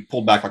 right, and you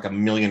pulled back like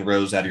 1 million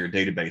rows out of your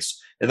database,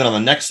 and then on the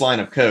next line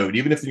of code,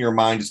 even if in your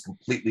mind is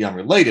completely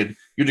unrelated,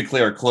 you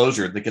declare a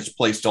closure that gets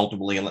placed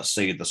ultimately in, let's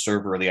say, the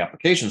server or the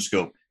application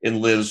scope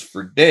and lives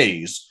for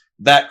days,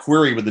 that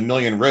query with 1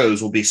 million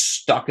rows will be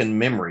stuck in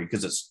memory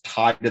because it's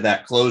tied to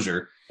that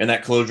closure, and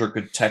that closure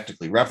could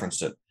technically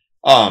reference it.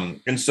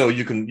 And so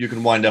you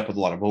can wind up with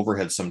a lot of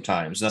overhead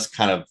sometimes. And that's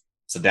kind of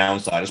the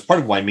downside. It's part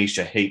of why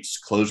Misha hates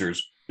closures,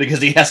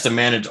 because he has to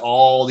manage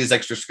all these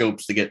extra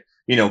scopes to get,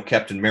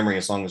 kept in memory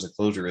as long as the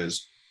closure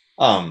is.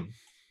 I'm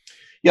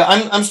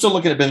still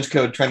looking at Ben's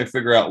code, trying to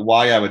figure out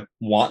why I would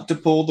want to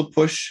pull the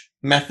push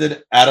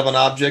method out of an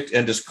object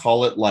and just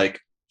call it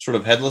sort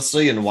of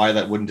headlessly, and why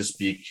that wouldn't just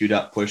be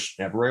q.push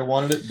everywhere I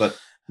wanted it. But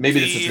maybe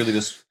this is really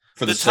just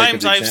for the sake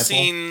of the example. I've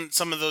seen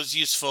some of those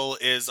useful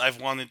is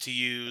I've wanted to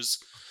use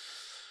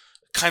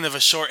kind of a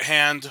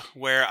shorthand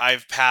where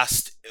I've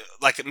passed,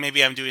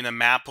 maybe I'm doing a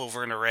map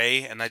over an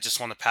array and I just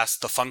want to pass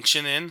the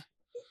function in.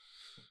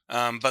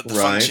 But the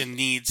function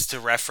needs to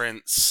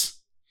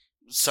reference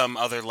some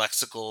other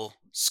lexical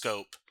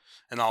scope,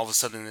 and all of a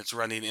sudden it's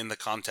running in the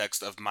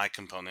context of my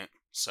component.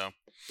 So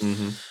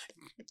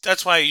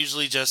that's why I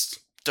usually just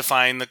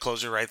define the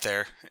closure right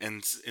there,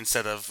 and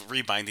instead of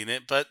rebinding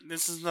it. But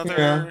this is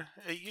another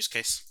use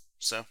case.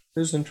 So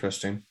it's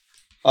interesting.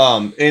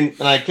 And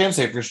I can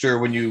say for sure,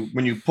 when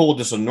you pull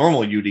just a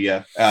normal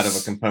UDF out of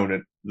a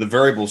component, the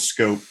variable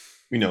scope,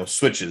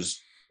 switches.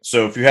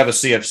 So if you have a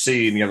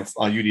CFC and you have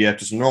a UDF,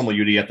 just a normal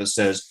UDF that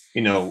says,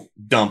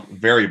 dump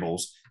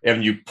variables,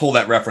 and you pull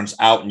that reference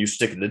out and you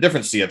stick it in a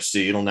different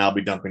CFC, it'll now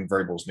be dumping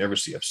variables in every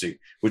CFC,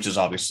 which is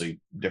obviously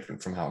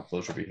different from how a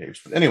closure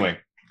behaves. But anyway,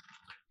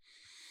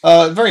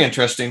 very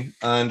interesting.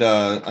 And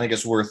I think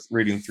it's worth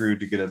reading through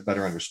to get a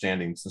better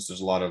understanding, since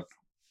there's a lot of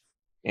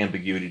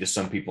ambiguity to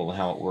some people and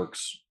how it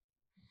works.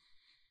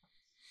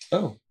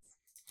 Oh,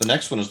 the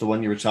next one is the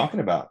one you were talking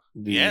about,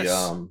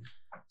 the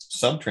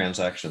sub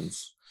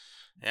transactions.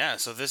 Yeah,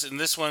 so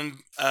this one,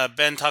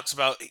 Ben talks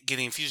about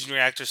getting Fusion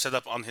Reactor set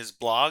up on his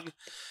blog.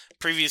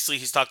 Previously,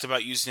 he's talked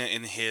about using it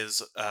in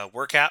his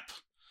work app.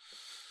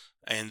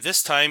 And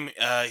this time,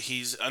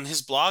 he's on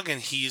his blog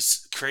and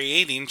he's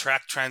creating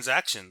tracked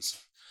transactions.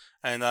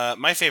 And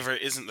my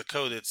favorite isn't the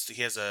code;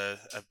 he has a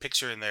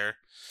picture in there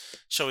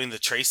showing the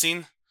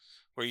tracing,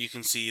 where you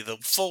can see the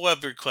full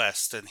web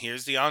request, and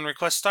here's the on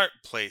request start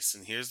place,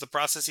 and here's the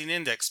processing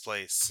index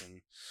place,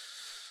 and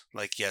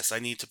like, yes, I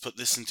need to put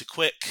this into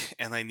Quick,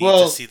 and I need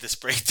to see this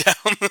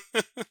breakdown.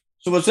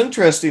 So what's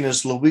interesting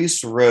is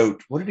Luis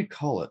wrote, what did he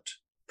call it?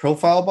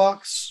 Profile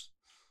Box?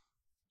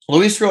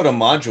 Luis wrote a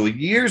module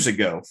years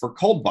ago for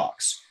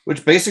ColdBox,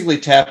 which basically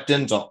tapped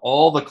into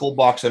all the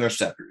ColdBox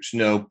interceptors,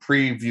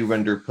 pre-view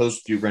render,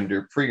 post-view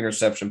render,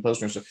 pre-interception,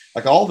 post-interception,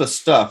 like all this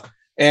stuff.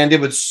 And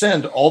it would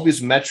send all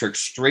these metrics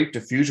straight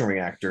to Fusion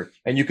Reactor,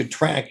 and you could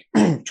track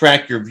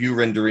your view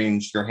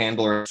renderings, your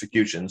handler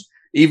executions.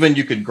 Even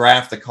you could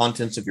graph the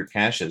contents of your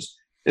caches.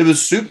 It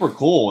was super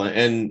cool,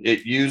 and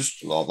it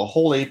used the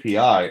whole API.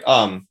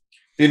 The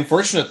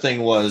unfortunate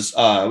thing was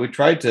we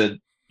tried to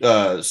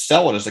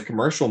sell it as a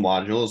commercial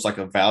module, as like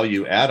a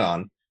value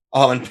add-on,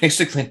 and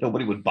basically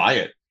nobody would buy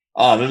it.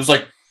 It was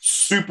like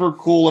super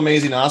cool,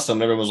 amazing, awesome.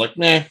 And everyone was like,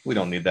 nah, we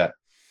don't need that.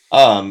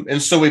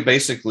 And so we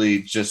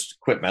basically just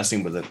quit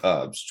messing with it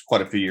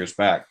quite a few years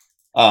back.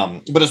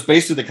 But it's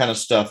basically the kind of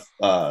stuff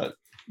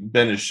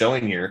Ben is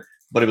showing here,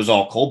 but it was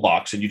all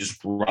ColdBox, and you just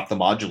drop the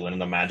module in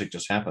and the magic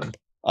just happened.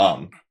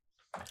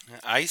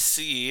 I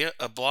see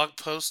a blog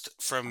post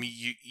from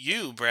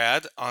you,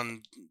 Brad,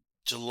 on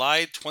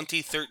July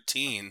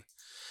 2013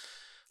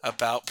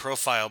 about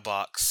Profile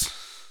Box.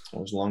 That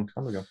was a long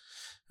time ago.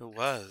 It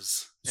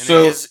was. And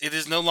so it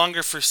is no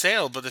longer for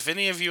sale, but if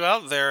any of you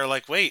out there are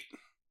like, wait,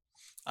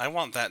 I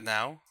want that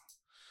now,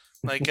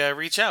 like,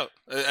 reach out.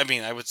 I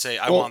mean, I would say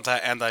I want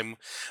that, and I'm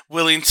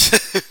willing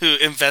to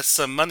invest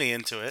some money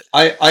into it.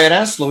 I had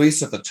asked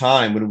Luis at the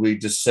time when we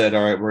just said,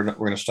 all right, we're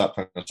going to stop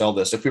trying to sell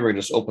this, if we were going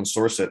to just open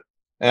source it.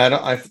 And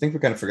I think we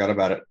kind of forgot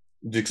about it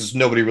because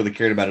nobody really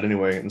cared about it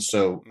anyway. And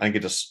so I think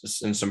it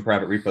just in some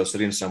private repo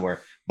sitting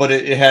somewhere. But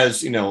it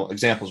has,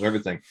 examples of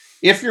everything.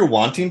 If you're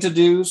wanting to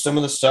do some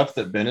of the stuff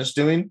that Ben is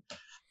doing,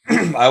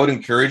 I would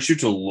encourage you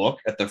to look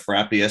at the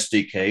Frappy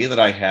SDK that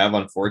I have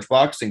on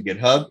ForgeBox and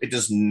GitHub. It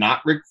does not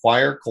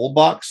require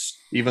ColdBox,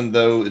 even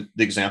though the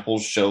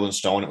examples show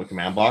installing it with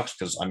CommandBox,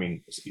 because,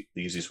 it's the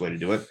easiest way to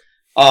do it.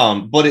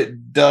 But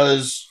it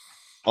does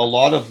a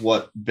lot of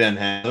what Ben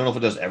has. I don't know if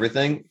it does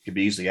everything. It could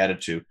be easily added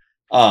to.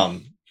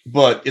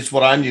 But it's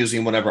what I'm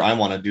using whenever I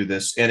want to do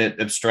this, and it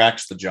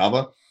abstracts the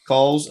Java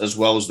calls as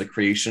well as the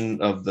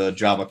creation of the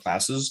Java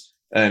classes,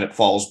 and it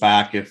falls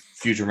back if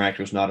Fusion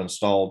Reactor is not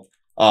installed.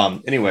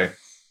 Anyway,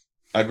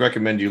 I'd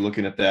recommend you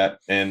looking at that.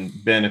 And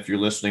Ben, if you're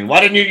listening,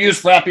 why didn't you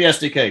use Frappy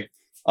SDK?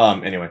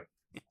 Anyway,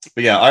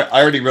 but yeah,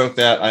 I already wrote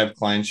that. I have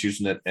clients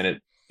using it, and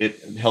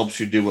it helps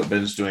you do what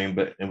Ben's doing,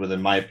 but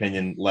within my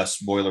opinion,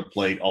 less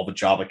boilerplate, all the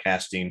Java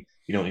casting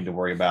you don't need to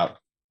worry about.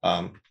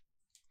 But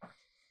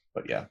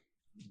yeah.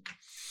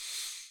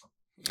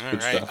 All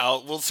right,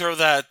 we'll throw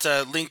that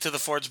link to the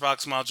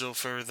ForgeBox module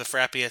for the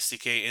Frappy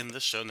SDK in the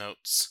show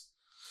notes.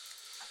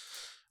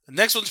 The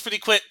next one's pretty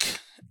quick.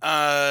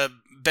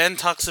 Ben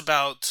talks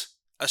about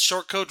a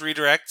shortcode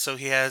redirect, so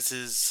he has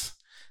it's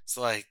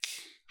like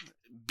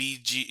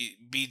bj.am.in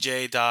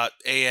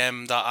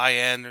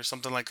or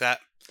something like that.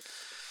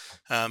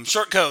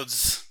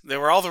 Shortcodes, they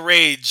were all the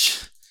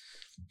rage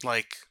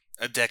like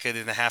a decade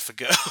and a half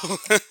ago.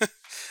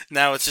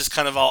 Now it's just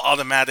kind of all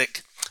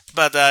automatic.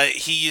 But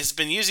he has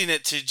been using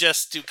it to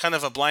just do kind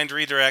of a blind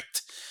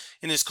redirect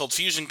in his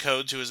ColdFusion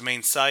code to his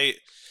main site.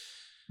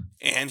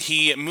 And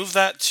he moved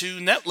that to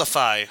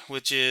Netlify,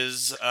 which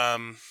is a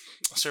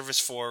service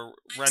for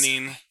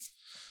running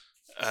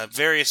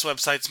various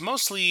websites,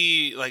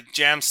 mostly like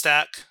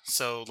Jamstack,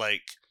 so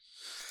like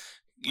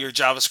your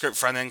JavaScript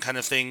front end kind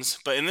of things.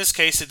 But in this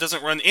case, it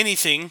doesn't run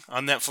anything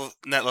on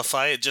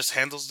Netlify, it just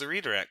handles the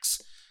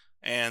redirects.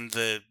 And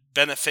the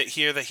benefit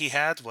here that he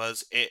had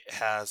was it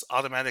has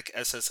automatic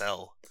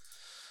SSL.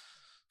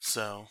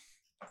 So,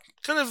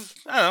 kind of,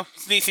 I don't know,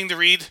 it's a neat thing to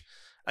read.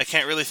 I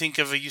can't really think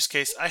of a use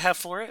case I have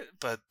for it,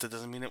 but that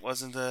doesn't mean it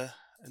wasn't a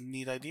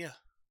neat idea.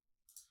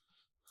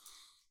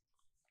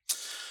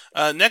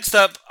 Next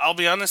up, I'll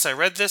be honest, I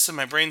read this and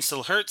my brain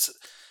still hurts.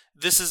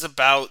 This is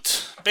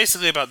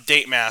basically about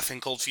date math in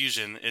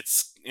ColdFusion.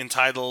 It's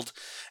entitled,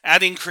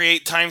 Adding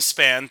Create Time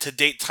Span to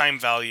Date Time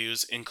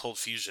Values in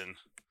ColdFusion.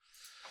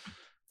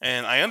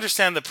 And I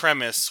understand the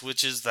premise,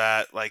 which is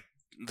that like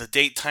the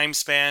date time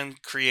span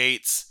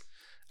creates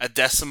a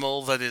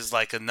decimal that is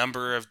like a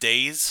number of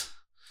days.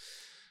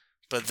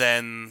 But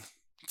then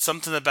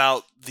something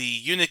about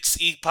the Unix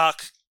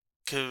epoch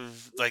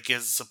like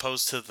is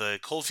opposed to the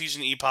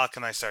ColdFusion epoch,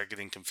 and I started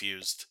getting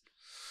confused.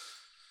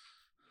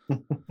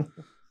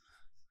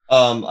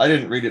 I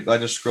didn't read it, but I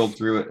just scrolled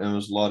through it, and there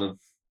was a lot of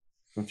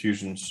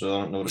confusion, so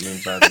I don't know what it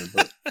means either.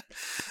 But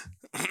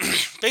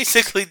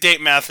basically, date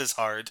math is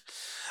hard.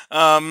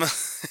 And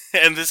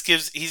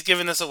he's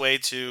given us a way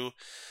to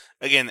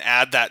again,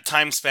 add that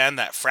time span,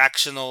 that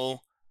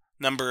fractional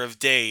number of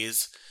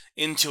days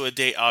into a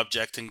date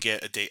object and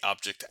get a date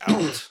object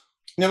out.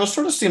 It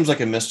sort of seems like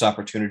a missed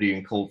opportunity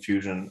in Cold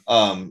Fusion.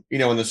 In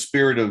the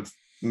spirit of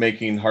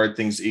making hard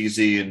things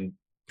easy and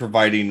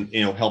providing,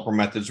 helper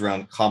methods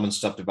around common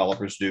stuff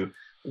developers do.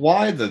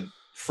 Why the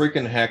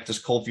freaking heck does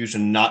Cold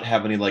Fusion not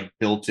have any like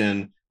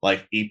built-in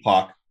like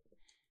epoch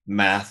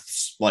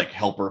maths like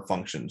helper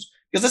functions?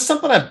 Because that's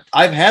something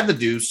I've had to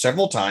do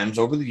several times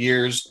over the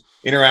years,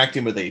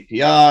 interacting with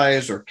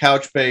APIs or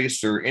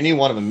Couchbase or any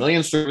one of a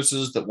million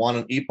services that want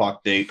an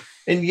epoch date.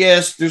 And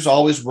yes, there's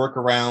always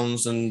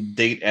workarounds and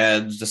date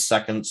adds to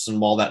seconds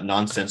and all that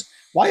nonsense.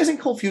 Why isn't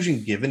Cold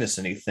Fusion giving us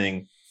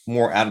anything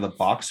more out of the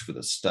box for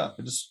this stuff?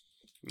 I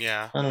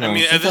don't know. I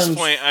mean, at this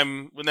point,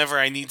 whenever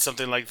I need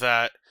something like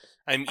that,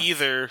 I'm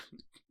either,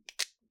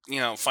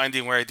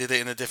 finding where I did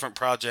it in a different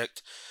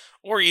project,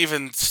 or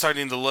even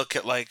starting to look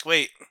at like,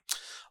 wait,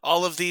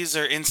 all of these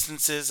are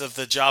instances of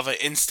the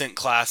Java instant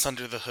class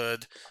under the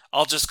hood.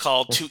 I'll just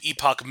call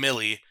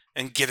toEpochMilli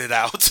and get it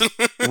out.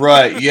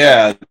 Right,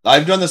 yeah.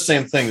 I've done the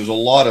same thing. There's a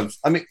lot of...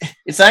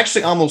 it's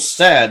actually almost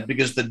sad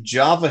because the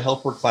Java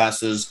helper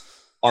classes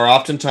are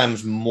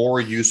oftentimes more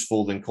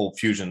useful than Cold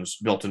Fusion's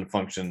built-in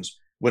functions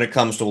when it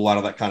comes to a lot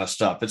of that kind of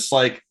stuff. It's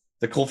like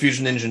the Cold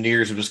Fusion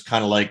engineers are just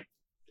kind of like,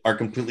 are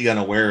completely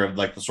unaware of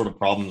like the sort of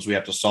problems we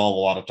have to solve a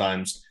lot of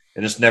times.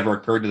 And it's never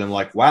occurred to them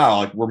like, wow,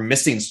 like we're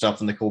missing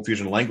stuff in the Cold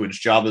Fusion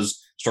language.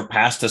 Java's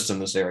surpassed us in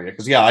this area.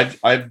 Because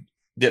I've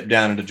dipped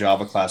down into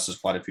Java classes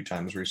quite a few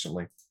times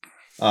recently.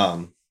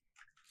 I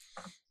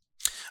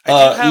do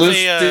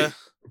have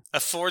a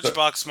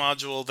ForgeBox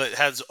module that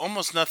has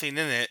almost nothing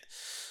in it,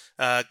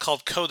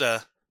 called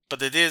Coda,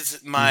 but it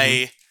is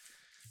my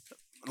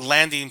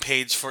landing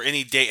page for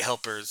any date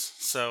helpers.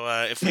 So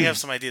if we have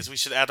some ideas, we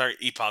should add our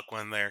epoch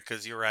one there,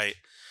 because you're right.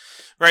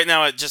 Right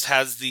now, it just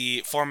has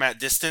the format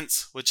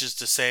distance, which is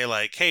to say,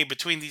 like, hey,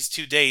 between these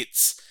two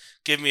dates,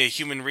 give me a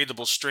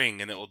human-readable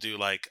string, and it will do,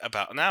 like,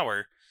 about an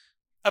hour.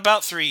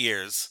 About 3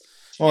 years.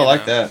 Oh, I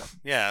like that.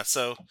 Yeah,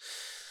 so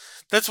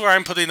that's where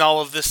I'm putting all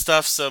of this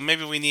stuff, so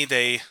maybe we need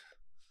a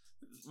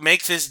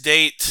make this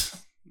date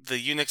the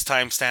Unix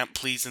timestamp,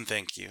 please and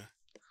thank you.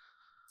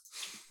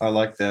 I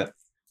like that.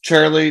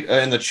 Charlie,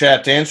 in the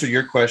chat, to answer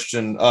your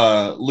question,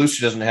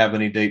 Lucy doesn't have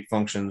any date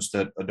functions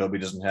that Adobe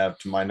doesn't have,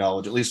 to my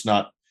knowledge, at least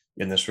not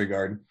in this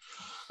regard.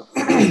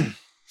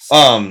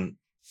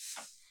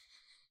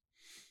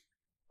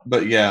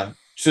 But yeah,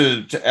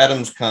 to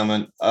Adam's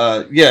comment,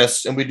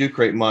 yes, and we do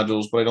create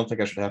modules, but I don't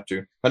think I should have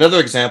to. Another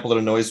example that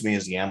annoys me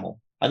is YAML.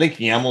 I think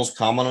YAML's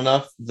common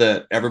enough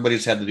that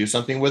everybody's had to do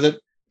something with it.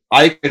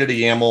 I created a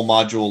YAML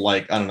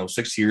module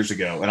 6 years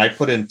ago, and I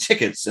put in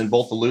tickets in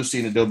both the Lucy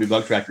and Adobe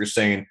Bug Tracker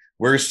saying,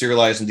 where's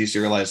serialized and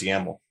deserialized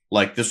YAML?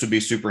 Like, this would be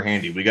super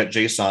handy. We got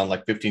JSON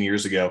like 15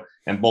 years ago,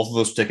 and both of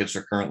those tickets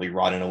are currently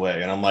rotting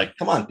away. And I'm like,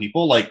 come on,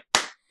 people, like,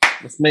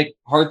 let's make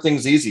hard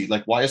things easy.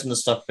 Like, why isn't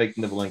this stuff baked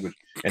into the language?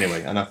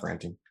 Anyway, enough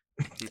ranting.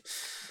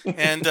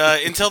 And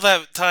until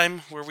that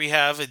time where we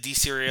have a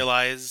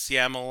deserialized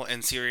YAML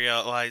and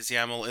serialized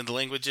YAML in the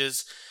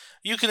languages,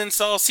 you can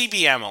install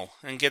CBYAML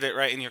and get it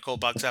right in your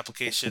ColdBox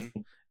application.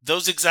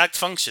 Those exact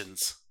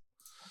functions.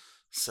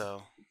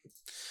 So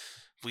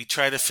we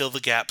try to fill the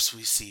gaps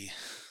we see.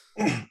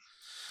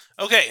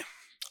 Okay,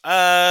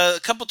 a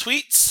couple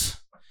tweets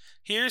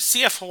here.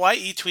 CF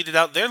Hawaii tweeted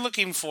out they're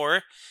looking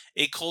for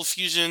a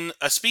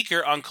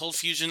speaker on Cold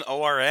Fusion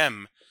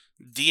ORM.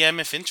 DM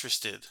if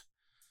interested.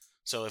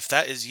 So if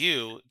that is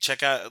you,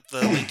 check out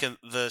the link in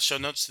the show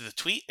notes to the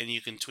tweet, and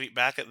you can tweet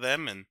back at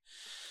them and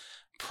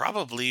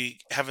probably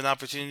have an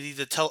opportunity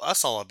to tell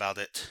us all about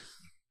it.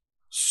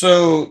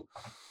 So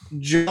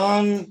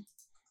John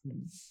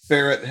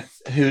Barrett,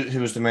 who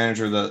was the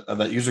manager of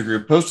that user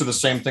group, posted the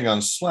same thing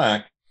on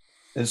Slack,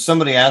 and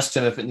somebody asked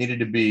him if it needed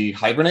to be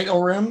Hibernate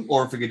ORM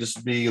or if it could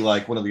just be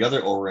like one of the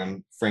other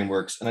ORM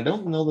frameworks, and I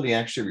don't know that he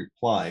actually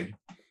replied.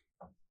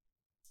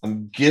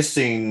 I'm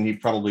guessing he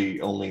probably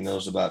only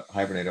knows about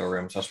Hibernate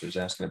ORM, so that's what he's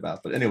asking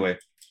about. But anyway,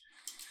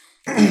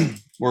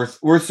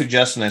 worth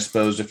suggesting, I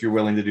suppose, if you're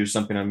willing to do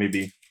something on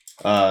maybe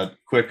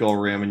Quick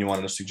ORM and you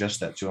wanted to suggest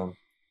that to him.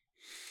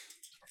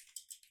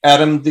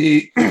 Adam,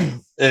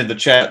 in the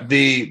chat,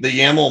 the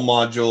YAML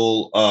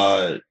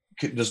module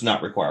does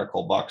not require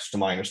ColdBox, to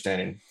my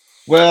understanding.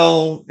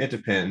 Well, it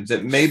depends.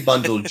 It may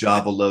bundle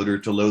Java Loader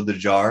to load the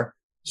jar,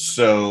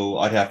 so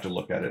I'd have to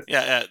look at it.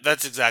 Yeah,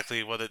 that's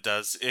exactly what it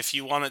does. If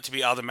you want it to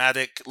be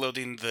automatic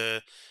loading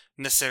the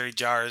necessary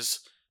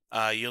jars,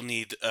 you'll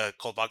need a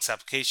ColdBox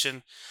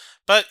application.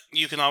 But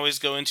you can always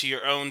go into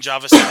your own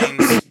Java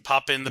settings,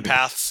 pop in the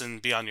paths,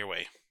 and be on your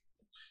way.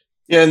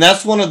 Yeah, and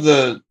that's one of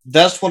the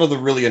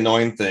really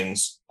annoying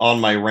things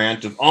on my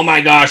rant of, oh my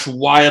gosh,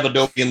 why have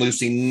Adobe and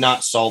Lucy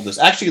not solved this?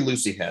 Actually,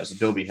 Lucy has,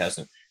 Adobe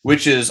hasn't,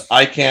 which is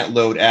I can't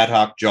load ad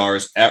hoc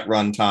jars at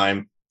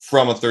runtime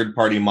from a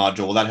third-party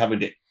module without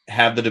having to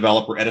have the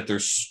developer edit their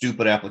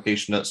stupid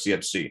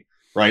application.cfc,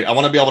 right? I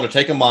want to be able to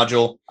take a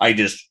module, I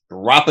just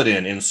drop it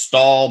in,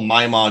 install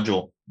my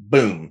module,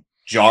 boom,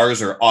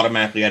 jars are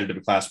automatically added to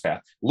the class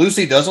path.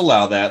 Lucy does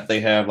allow that. They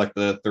have like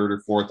the third or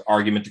fourth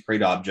argument to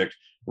create object,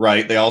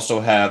 right? They also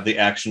have the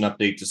action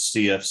update to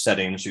CF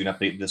settings. You can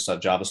update this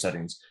Java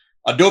settings.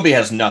 Adobe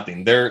has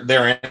nothing.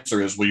 Their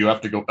answer is, well, you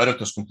have to go edit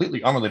this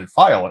completely unrelated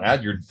file and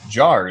add your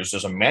jars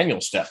as a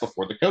manual step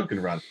before the code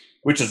can run,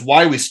 which is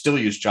why we still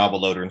use Java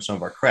Loader in some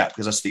of our crap,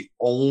 because that's the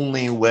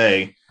only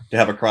way to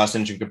have a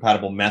cross-engine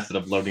compatible method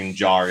of loading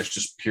jars,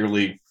 just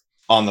purely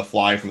on the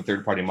fly from a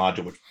third-party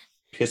module, which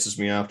pisses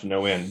me off to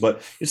no end.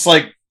 But it's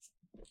like,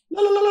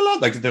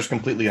 like they're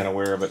completely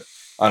unaware of it.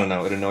 I don't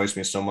know. It annoys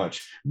me so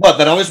much. But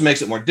that always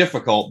makes it more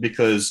difficult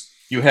because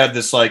you have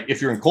this, like,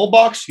 if you're in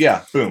ColdBox,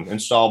 yeah, boom,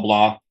 install,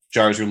 blah,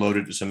 jars are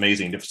loaded. It's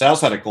amazing. If it's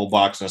outside of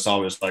ColdBox and it's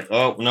always like,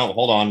 oh, no,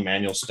 hold on,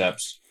 manual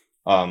steps.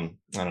 I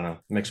don't know.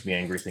 It makes me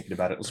angry thinking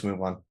about it. Let's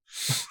move on.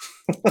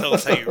 Tell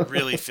us how you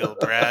really feel,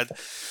 Brad.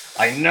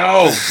 I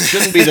know. It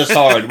shouldn't be this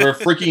hard. We're a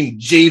freaking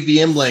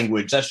JVM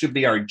language. That should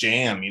be our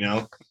jam, you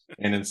know?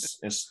 And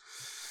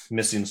it's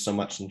missing so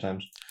much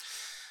sometimes.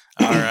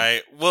 All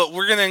right. Well,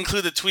 we're going to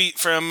include a tweet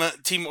from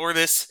Team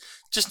Ortus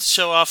just to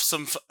show off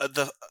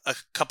a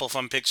couple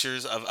fun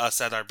pictures of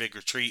us at our big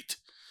retreat.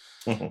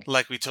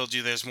 Like we told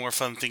you, there's more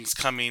fun things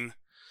coming.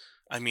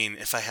 I mean,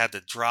 if I had to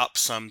drop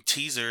some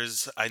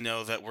teasers, I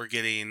know that we're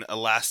getting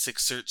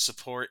Elasticsearch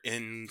support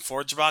in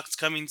ForgeBox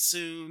coming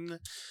soon.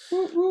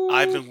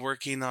 I've been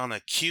working on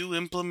a queue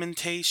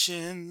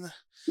implementation.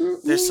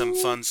 There's some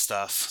fun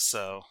stuff,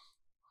 so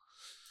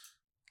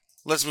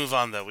let's move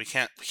on though. We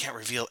can't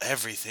reveal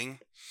everything.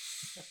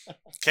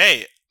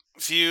 Okay,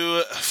 a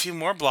few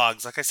more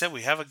blogs. Like I said,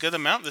 we have a good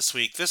amount this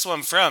week. This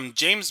one from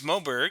James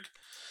Moberg,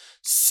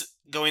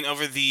 going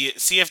over the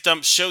CF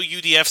dump show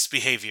UDF's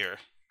behavior.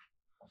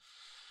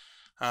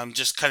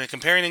 Just kind of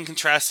comparing and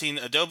contrasting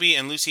Adobe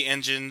and Lucy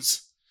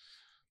engines,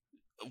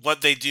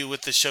 what they do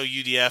with the show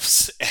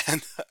UDFs.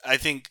 And I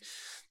think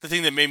the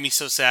thing that made me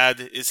so sad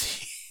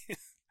is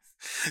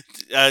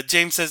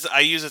James says,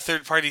 I use a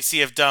third-party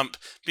CF dump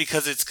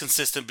because it's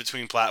consistent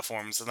between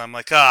platforms. And I'm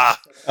like,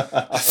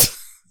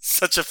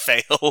 such a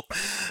fail.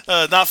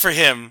 Not for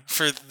him,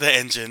 for the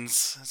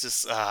engines. It's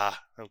just,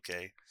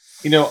 okay.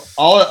 You know,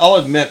 I'll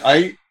admit,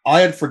 I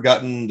had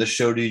forgotten the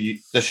show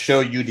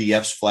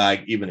UDF's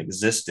flag even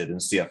existed in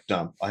CF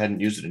dump. I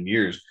hadn't used it in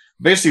years.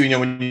 Basically, you know,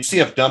 when you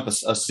CF dump a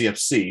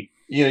CFC,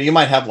 you know, you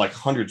might have like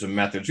hundreds of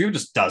methods, or even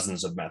just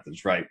dozens of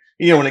methods, right?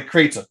 You know, when it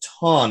creates a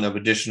ton of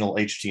additional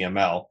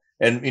HTML,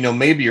 and, you know,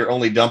 maybe you're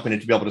only dumping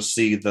it to be able to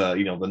see the,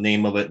 you know, the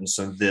name of it and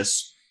some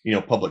this, you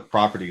know, public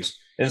properties.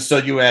 And so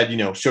you add, you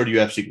know, show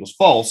UDF equals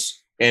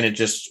false, and it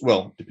just,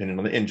 well, depending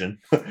on the engine,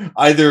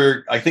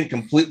 either I think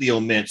completely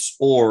omits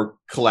or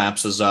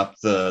collapses up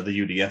the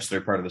UDFs that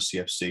are part of the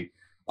CFC.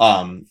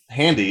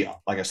 Handy,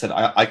 like I said,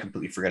 I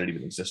completely forgot it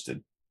even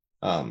existed.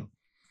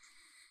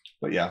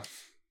 But yeah,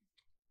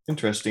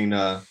 interesting.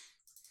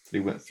 They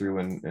went through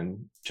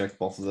and checked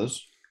both of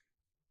those.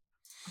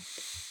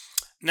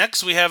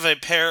 Next, we have a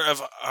pair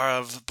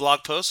of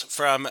blog posts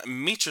from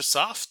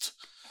Mitrasoft.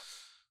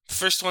 The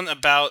first one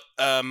about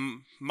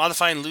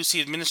modifying Lucy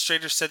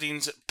administrator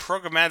settings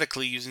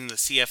programmatically using the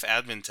CF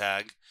admin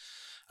tag.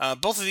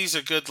 Both of these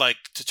are good, like,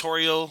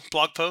 tutorial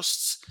blog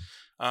posts.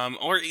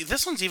 Or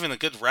this one's even a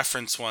good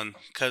reference one,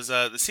 because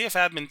the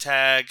CF admin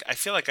tag, I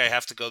feel like I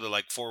have to go to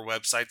like 4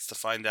 websites to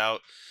find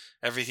out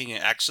everything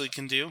it actually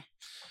can do.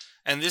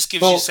 And this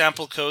gives you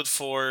sample code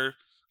for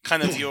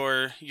kind of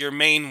your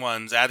main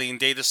ones, adding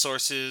data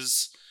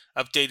sources,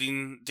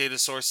 updating data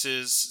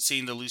sources,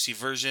 seeing the Lucy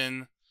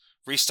version,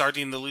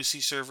 restarting the Lucy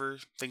server,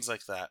 things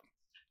like that.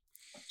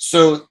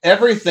 So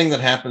everything that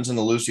happens in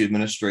the Lucy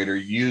administrator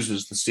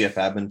uses the CF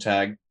admin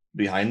tag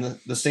behind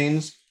the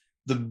scenes.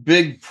 The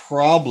big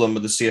problem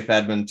with the CF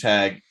admin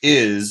tag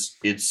is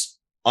it's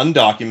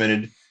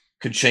undocumented,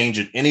 could change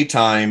at any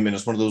time, and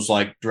it's one of those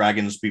like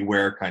dragons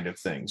beware kind of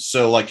things.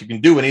 So like you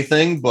can do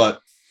anything, but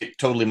it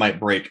totally might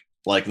break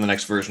like in the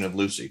next version of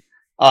Lucy.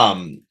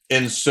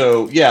 And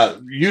so, yeah,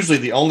 usually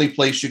the only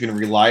place you can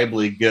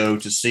reliably go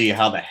to see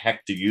how the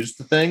heck to use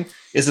the thing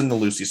is in the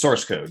Lucy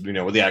source code, you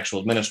know, with the actual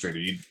administrator.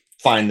 You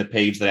find the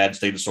page that adds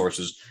data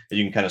sources and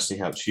you can kind of see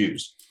how it's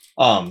used.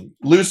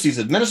 Lucy's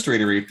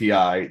administrator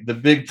API, the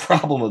big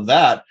problem with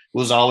that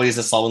was always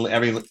it's only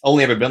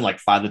ever been like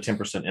 5 to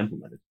 10%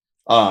 implemented.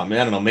 And I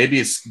don't know, maybe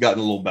it's gotten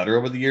a little better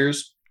over the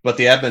years, but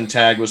the admin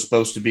tag was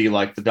supposed to be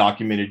like the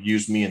documented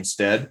use me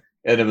instead.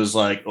 And it was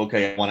like,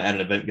 okay, I want to add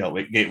an event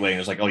gateway. And it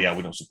was like, oh yeah,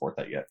 we don't support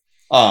that yet.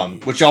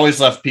 Which always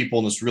left people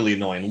in this really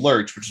annoying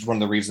lurch, which is one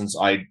of the reasons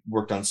I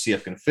worked on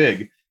CF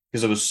config,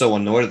 because I was so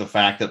annoyed at the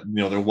fact that, you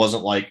know, there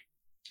wasn't like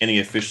any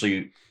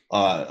officially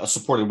a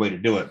supported way to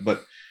do it.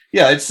 But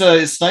yeah, it's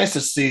nice to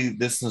see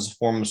this as a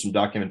form of some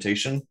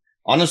documentation.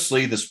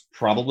 Honestly, this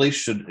probably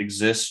should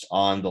exist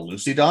on the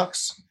Lucy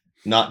docs,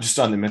 not just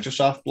on the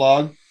Microsoft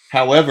blog.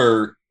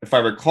 However, if I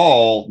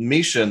recall,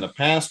 Misha in the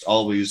past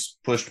always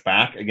pushed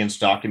back against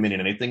documenting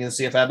anything in the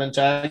CF admin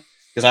tag,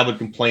 because I would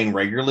complain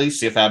regularly,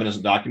 CF admin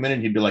isn't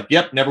documented. He'd be like,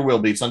 yep, never will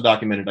be. It's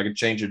undocumented. I could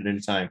change it at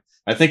any time.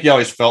 I think he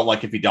always felt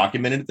like if he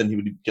documented it, then he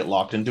would get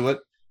locked into it.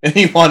 and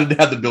he wanted to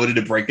have the ability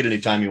to break it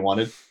anytime he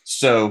wanted.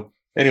 So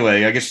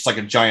anyway, I guess it's like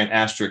a giant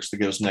asterisk that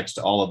goes next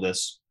to all of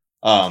this.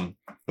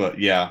 But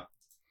yeah,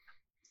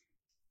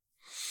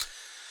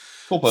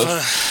 cool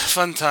post.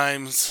 Fun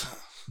times.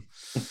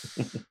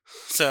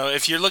 So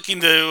if you're looking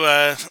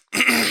to,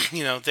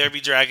 there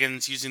be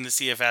dragons using the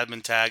CF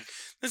admin tag,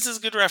 this is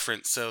a good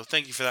reference. So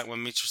thank you for that one,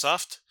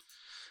 Microsoft.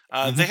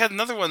 They had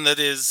another one that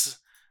is,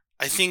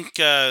 I think,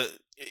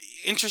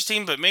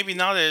 interesting, but maybe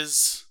not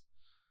as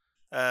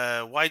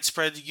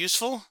widespread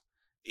useful.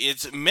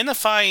 It's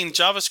minifying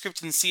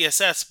JavaScript and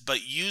CSS,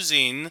 but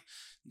using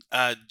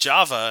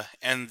Java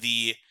and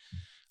the,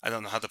 I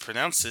don't know how to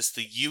pronounce this,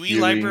 the UE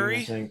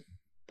library.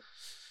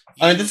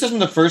 I mean, this isn't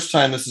the first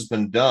time this has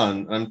been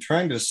done. I'm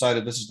trying to decide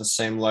if this is the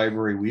same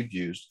library we've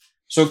used.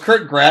 So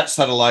Kurt Gratz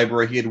had a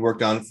library he had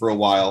worked on for a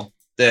while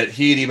that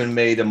he had even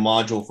made a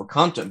module for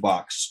Content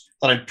Box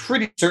that I'm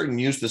pretty certain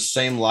used the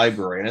same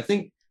library. And I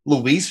think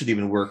Luis had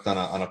even worked on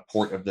a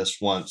port of this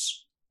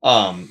once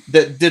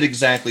that did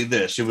exactly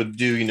this. It would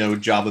do,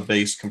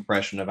 Java-based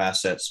compression of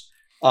assets.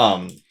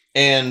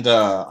 And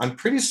I'm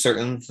pretty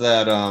certain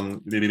that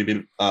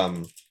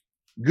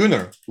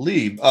Gunnar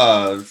Lieb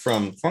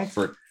from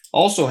Frankfurt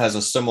also has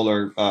a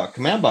similar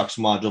command box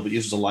module, but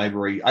uses a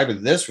library, either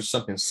this or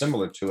something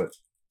similar to it.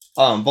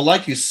 But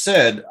like you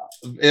said,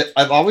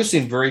 I've always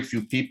seen very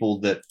few people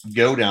that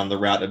go down the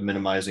route of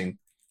minimizing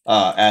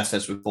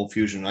assets with Cold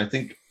Fusion. I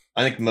think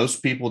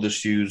most people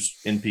just use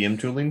NPM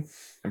tooling.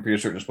 I'm pretty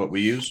certain it's what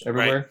we use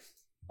everywhere.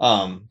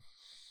 Right.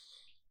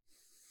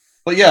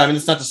 But yeah, I mean,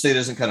 it's not to say it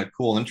isn't kind of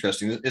cool and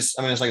interesting. It's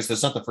like I said,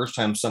 it's not the first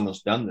time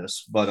someone's done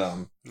this, but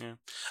yeah.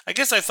 I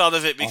guess I thought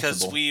of it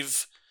because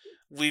we've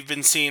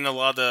been seeing a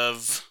lot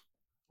of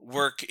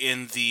work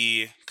in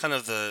the kind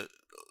of the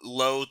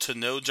low to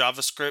no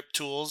JavaScript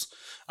tools.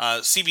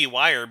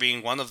 CBWire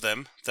being one of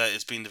them that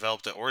is being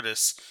developed at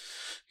Ortus,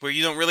 where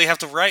you don't really have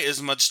to write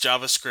as much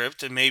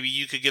JavaScript, and maybe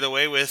you could get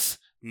away with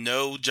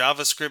no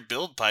JavaScript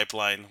build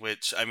pipeline,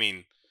 which, I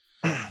mean,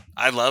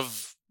 I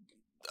love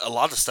a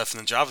lot of stuff in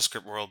the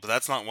JavaScript world, but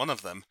that's not one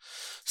of them.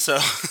 So,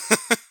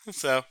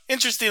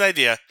 interesting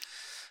idea.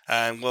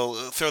 And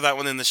we'll throw that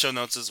one in the show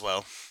notes as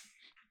well.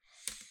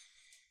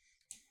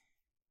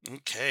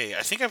 Okay,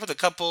 I think I put a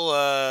couple,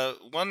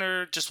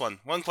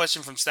 one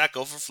question from Stack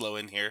Overflow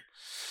in here.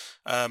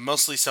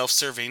 Mostly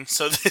self-serving.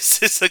 So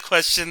this is a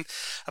question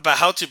about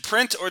how to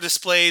print or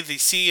display the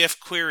CF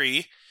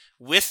query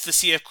with the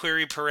CF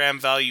query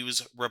param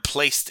values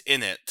replaced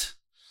in it.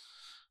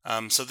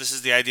 So this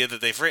is the idea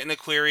that they've written a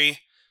query,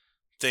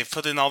 they've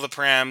put in all the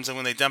params, and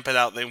when they dump it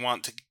out, they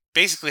want to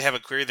basically have a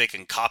query they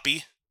can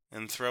copy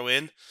and throw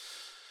in.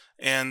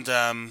 And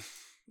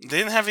they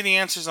didn't have any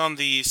answers on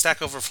the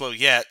Stack Overflow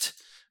yet.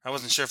 I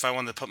wasn't sure if I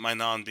wanted to put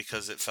mine on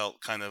because it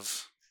felt kind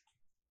of,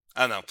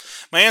 I don't know.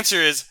 My answer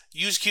is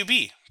use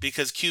QB,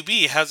 because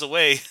QB has a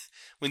way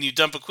when you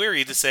dump a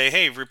query to say,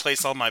 hey,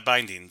 replace all my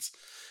bindings.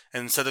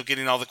 And instead of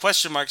getting all the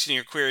question marks in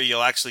your query,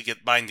 you'll actually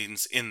get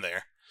bindings in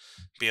there.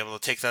 Be able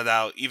to take that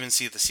out, even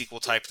see the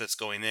SQL type that's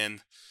going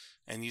in,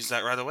 and use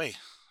that right away.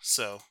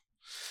 So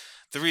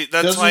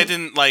that's why I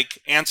didn't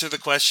answer the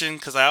question,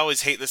 because I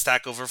always hate the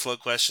Stack Overflow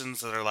questions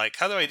that are like,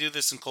 how do I do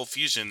this in Cold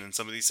Fusion? And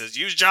somebody says,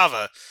 use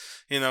Java,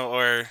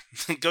 or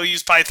go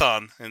use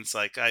Python. And it's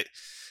like,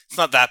 it's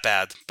not that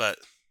bad, but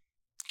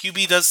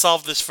QB does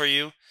solve this for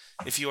you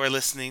if you are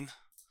listening.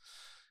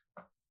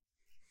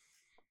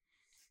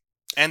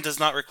 And does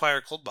not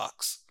require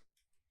ColdBox.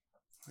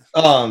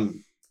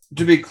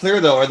 To be clear,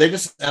 though, are they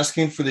just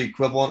asking for the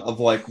equivalent of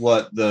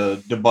what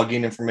the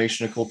debugging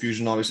information of Cold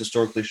Fusion always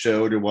historically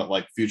showed, or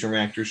what Fusion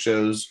Reactor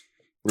shows,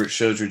 where it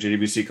shows your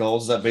JDBC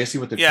calls? Is that basically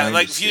what they're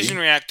trying to see? Fusion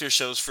Reactor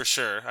shows for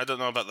sure. I don't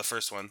know about the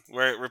first one,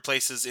 where it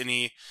replaces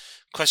any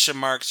question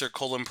marks or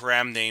colon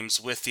param names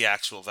with the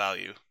actual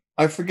value.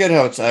 I forget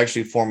how it's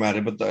actually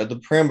formatted, but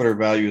the parameter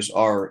values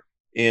are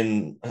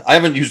in. I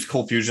haven't used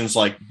Cold Fusion's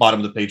bottom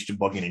of the page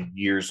debugging in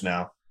years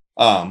now,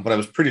 but I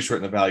was pretty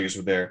certain the values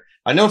were there.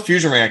 I know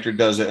Fusion Reactor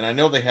does it, and I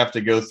know they have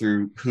to go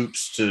through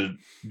hoops to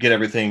get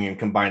everything and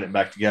combine it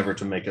back together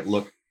to make it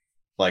look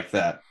like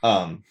that.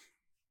 But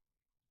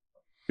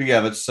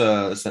yeah,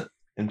 it's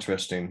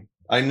interesting.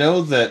 I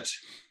know that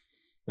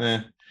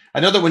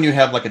when you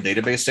have a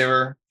database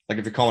error,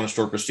 if you're calling a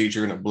store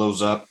procedure and it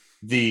blows up,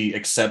 the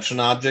exception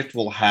object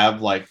will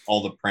have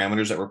all the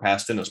parameters that were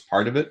passed in as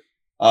part of it.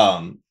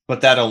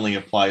 But that only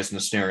applies in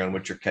a scenario in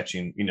which you're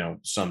catching,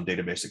 some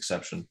database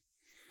exception.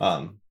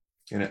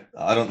 And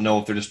I don't know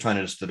if they're just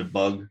trying to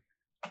debug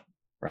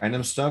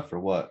random stuff or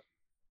what.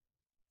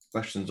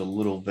 Question's a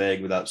little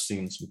vague without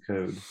seeing some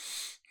code.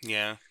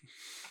 Yeah.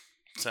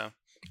 So,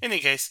 in any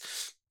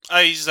case,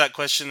 I use that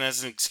question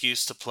as an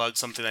excuse to plug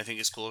something I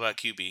think is cool about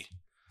QB.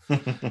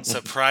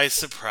 Surprise,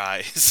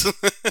 surprise.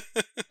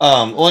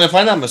 Well, and if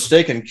I'm not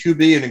mistaken,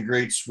 QB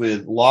integrates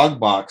with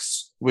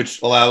Logbox,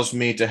 which allows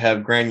me to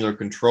have granular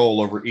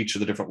control over each of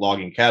the different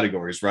logging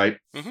categories, right?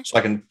 Mm-hmm. So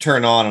I can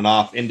turn on and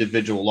off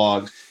individual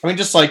logs. I mean,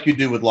 just like you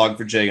do with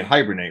Log4j and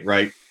Hibernate,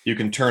 right? You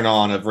can turn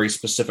on a very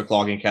specific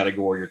logging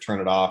category or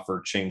turn it off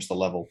or change the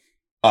level.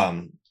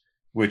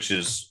 which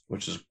is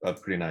a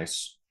pretty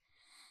nice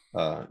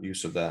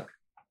use of that.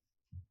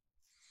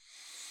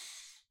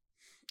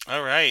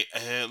 All right.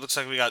 It looks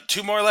like we got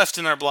 2 more left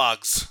in our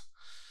blogs.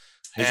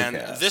 And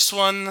this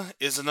one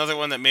is another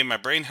one that made my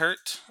brain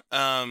hurt.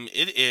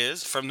 It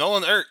is from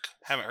Nolan Irk.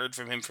 Haven't heard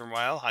from him for a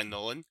while. Hi,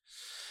 Nolan.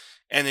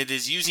 And it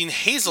is using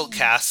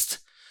Hazelcast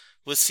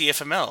with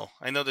CFML.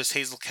 I noticed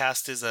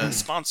Hazelcast is a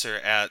sponsor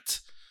at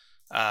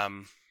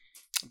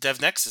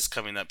DevNexus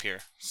coming up here.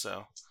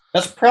 So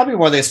that's probably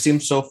why they seem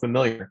so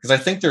familiar, because I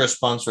think they're a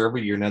sponsor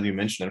every year now that you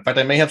mention it. In fact,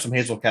 I may have some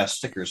Hazelcast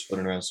stickers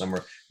floating around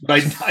somewhere.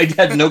 But I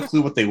had no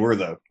clue what they were,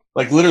 though.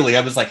 Like, literally,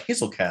 I was like,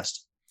 Hazelcast?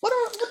 What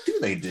do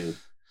they do?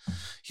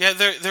 Yeah,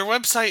 their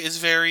website is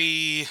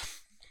very...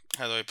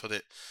 How do I put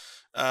it?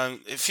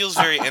 It feels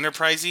very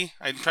enterprisey.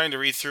 I'm trying to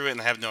read through it,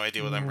 and I have no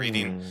idea what I'm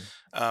reading.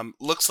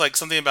 Looks like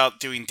something about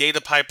doing data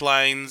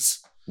pipelines.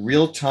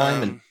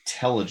 Real-time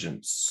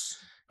intelligence.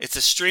 It's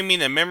a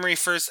streaming and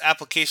memory-first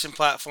application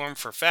platform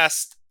for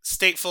fast,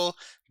 stateful,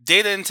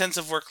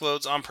 data-intensive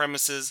workloads on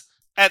premises,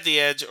 at the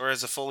edge, or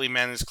as a fully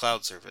managed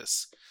cloud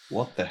service.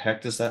 What the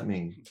heck does that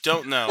mean?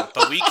 Don't know,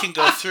 but we can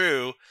go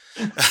through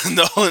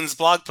Nolan's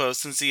blog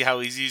post and see how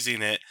he's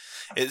using it.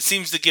 It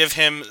seems to give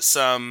him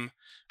some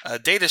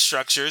data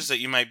structures that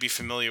you might be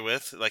familiar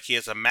with. Like he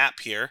has a map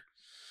here,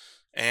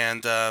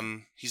 and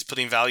he's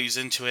putting values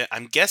into it.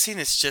 I'm guessing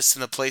it's just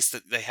in a place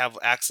that they have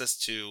access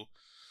to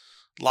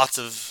lots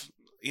of,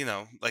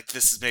 like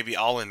this is maybe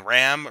all in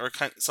RAM or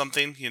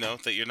something,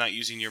 that you're not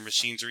using your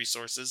machine's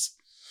resources.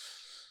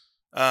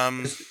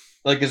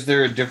 Is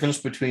there a difference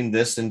between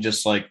this and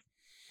just like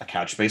a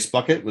Couchbase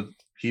bucket with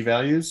key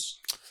values?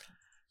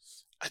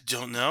 I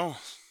don't know.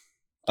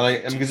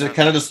 Because it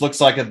kind of just looks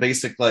like a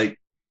basic like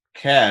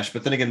cache,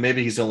 but then again,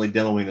 maybe he's only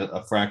demoing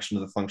a fraction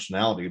of the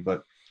functionality.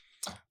 But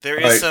there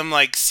is some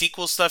like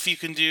SQL stuff you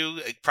can do,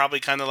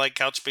 probably kind of like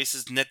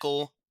Couchbase's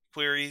Nickel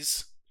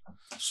queries.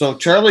 So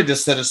Charlie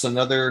just said it's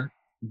another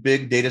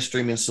big data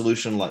streaming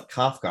solution like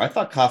Kafka. I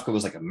thought Kafka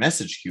was like a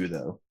message queue,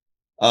 though.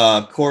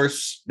 Of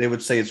course, they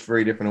would say it's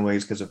very different in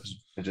ways because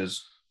it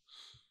is.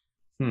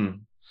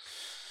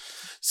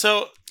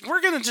 So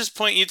we're going to just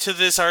point you to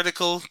this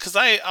article because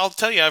I'll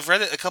tell you, I've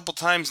read it a couple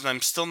times and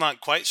I'm still not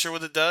quite sure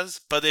what it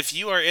does. But if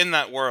you are in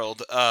that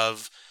world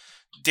of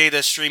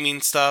data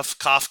streaming stuff,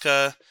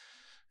 Kafka,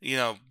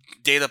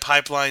 data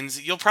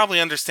pipelines, you'll probably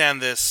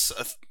understand this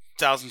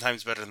 1,000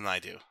 times better than I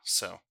do.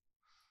 So,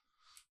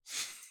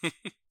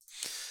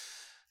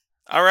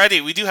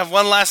 alrighty, we do have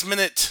one last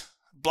minute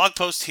blog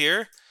post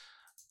here.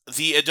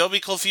 The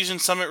Adobe ColdFusion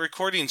Summit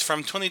recordings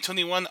from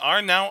 2021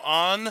 are now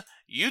on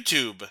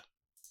YouTube.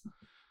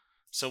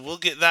 So we'll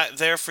get that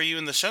there for you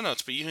in the show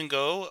notes, but you can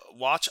go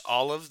watch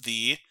all of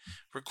the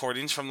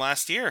recordings from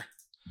last year.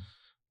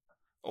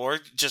 Or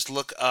just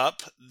look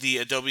up the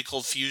Adobe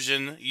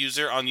ColdFusion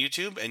user on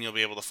YouTube, and you'll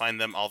be able to find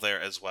them all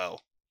there as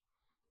well.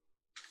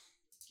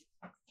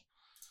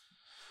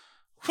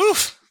 Whew!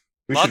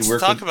 Lots to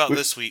talk about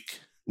this week.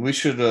 We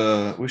should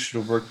have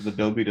worked with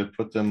Adobe to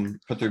put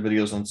their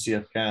videos on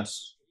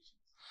CFcast.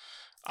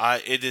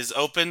 It is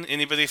open.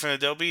 Anybody from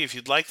Adobe, if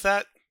you'd like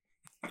that,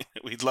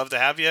 we'd love to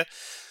have you.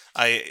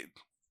 I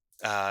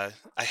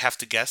have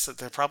to guess that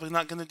they're probably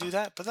not going to do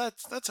that, but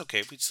that's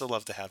okay. We'd still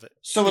love to have it.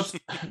 So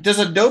does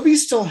Adobe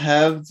still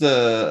have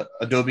the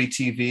Adobe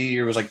TV,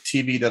 or it was like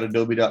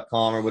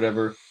tv.adobe.com or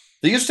whatever?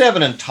 They used to have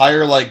an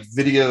entire like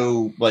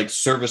video like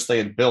service they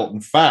had built.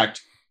 In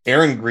fact,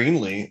 Aaron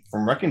Greenlee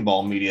from Wrecking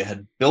Ball Media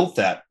had built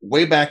that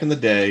way back in the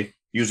day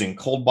using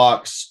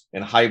Coldbox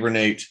and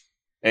Hibernate,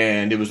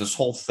 and it was this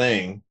whole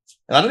thing.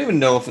 And I don't even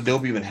know if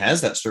Adobe even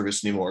has that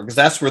service anymore, because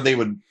that's where they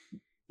would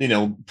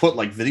put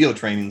like video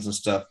trainings and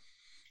stuff.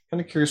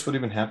 Kind of curious what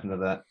even happened to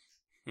that.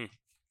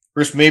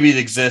 First, maybe it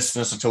exists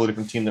and it's a totally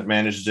different team that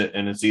manages it,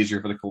 and it's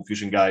easier for the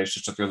ColdFusion guys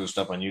just to throw their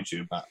stuff on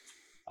YouTube. I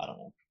don't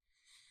know.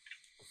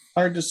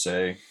 Hard to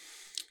say.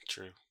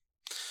 True.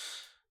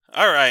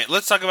 All right,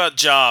 let's talk about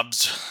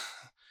jobs.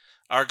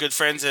 Our good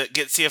friends at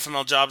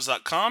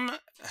GetCFMLJobs.com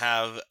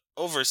have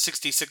over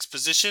 66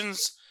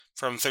 positions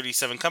from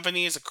 37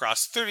 companies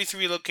across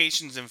 33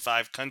 locations in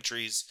 5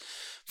 countries.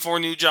 4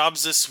 new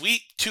jobs this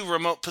week, 2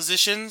 remote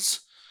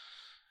positions.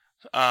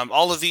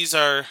 All of these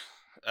are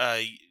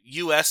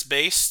U.S.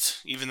 based,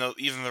 even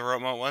the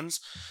remote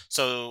ones.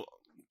 So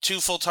 2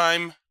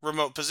 full-time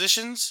remote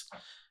positions,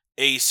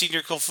 a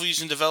senior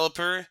ColdFusion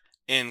developer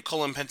in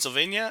Colon,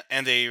 Pennsylvania,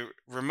 and a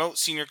remote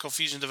senior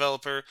ColdFusion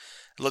developer.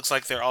 It looks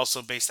like they're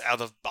also based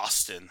out of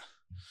Boston.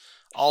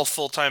 All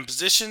full-time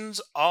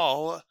positions,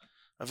 all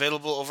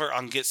available over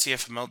on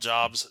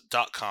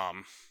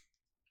GetCFMLJobs.com.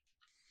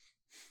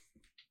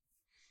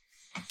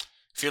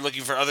 If you're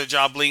looking for other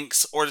job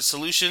links, Orta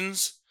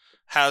Solutions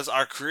has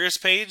our careers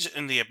page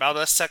in the About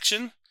Us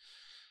section.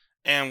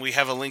 And we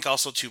have a link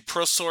also to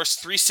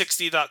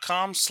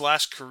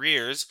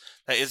prosource360.com/careers.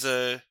 That is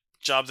a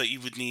job that you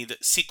would need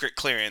secret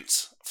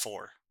clearance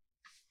for.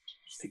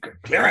 Secret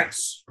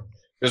clearance.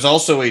 There's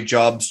also a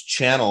jobs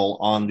channel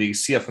on the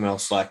CFML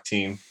Slack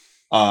team.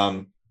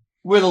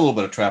 with a little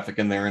bit of traffic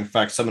in there. In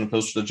fact, someone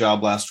posted a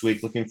job last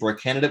week looking for a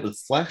candidate with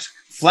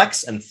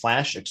flex and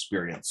flash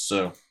experience.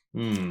 So,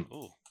 yeah.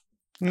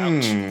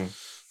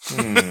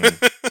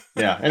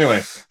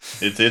 Anyway,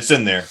 it's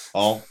in there.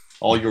 All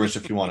yours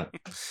if you want it.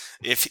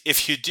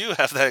 If you do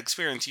have that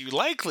experience, you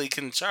likely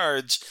can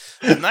charge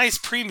a nice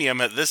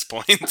premium at this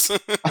point.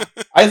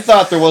 I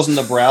thought there wasn't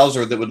a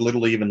browser that would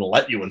literally even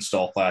let you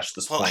install Flash at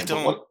this point. I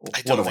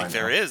don't think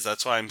there is.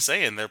 That's why I'm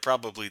saying they're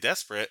probably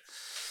desperate.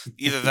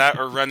 Either that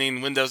or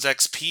running Windows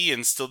XP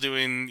and still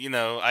doing,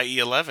 IE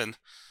 11.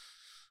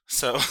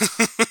 So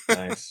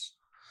nice.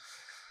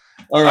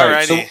 All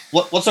right. Alrighty.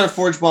 So what's our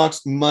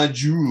ForgeBox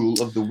module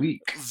of the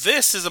week?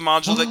 This is a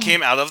module that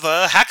came out of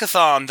the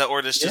hackathon that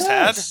Ordis just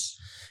had.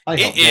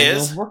 It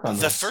is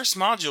the first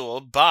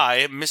module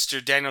by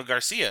Mr. Daniel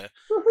Garcia,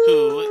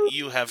 who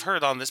you have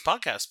heard on this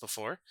podcast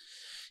before.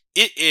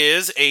 It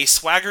is a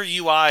Swagger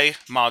UI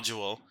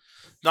module,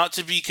 not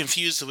to be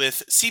confused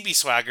with CB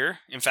Swagger.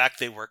 In fact,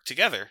 they work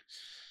together.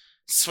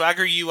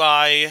 Swagger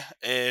UI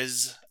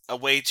is a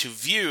way to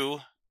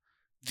view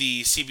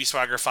the CB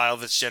Swagger file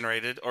that's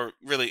generated, or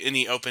really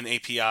any Open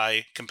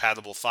API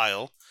compatible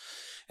file.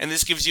 And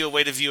this gives you a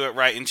way to view it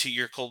right into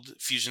your Cold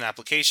Fusion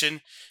application.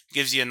 It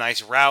gives you a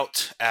nice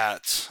route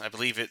at, I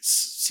believe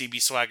it's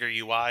CB Swagger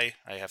UI.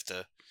 I have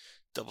to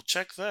double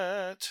check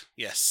that.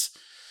 Yes.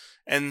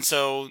 And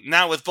so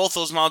now with both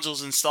those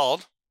modules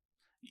installed,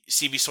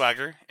 CB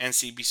Swagger and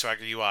CB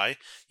Swagger UI,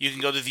 you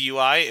can go to the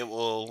UI, it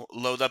will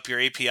load up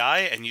your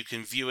API, and you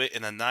can view it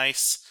in a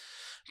nice,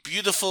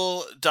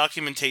 beautiful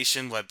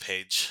documentation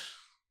webpage.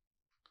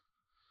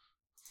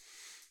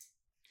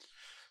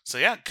 So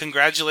yeah,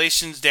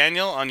 congratulations,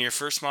 Daniel, on your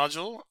first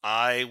module.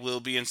 I will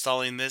be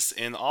installing this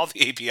in all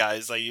the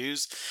APIs I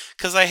use,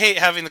 because I hate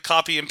having to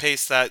copy and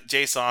paste that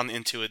JSON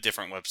into a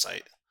different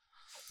website.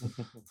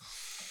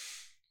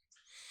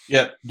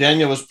 Yeah,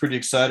 Daniel was pretty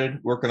excited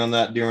working on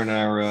that during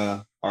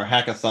our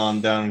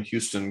hackathon down in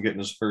Houston, getting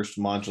his first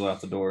module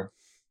out the door.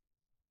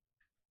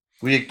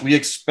 We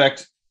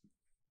expect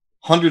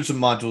hundreds of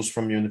modules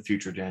from you in the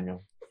future,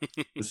 Daniel.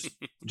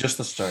 Just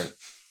the start.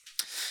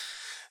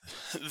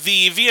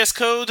 The VS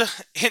Code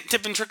hint,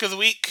 tip, and trick of the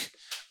week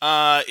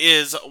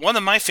is one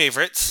of my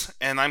favorites,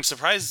 and I'm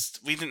surprised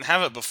we didn't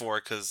have it before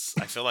because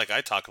I feel like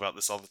I talk about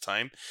this all the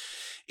time.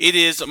 It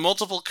is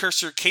multiple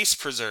cursor case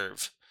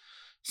preserve.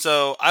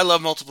 So I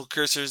love multiple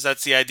cursors.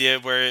 That's the idea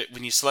where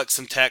when you select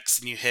some text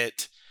and you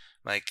hit,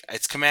 like,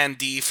 it's Command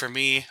D for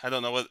me. I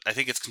don't know what, I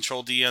think it's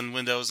Control D on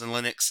Windows and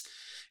Linux.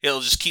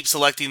 It'll just keep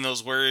selecting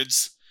those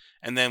words,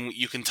 and then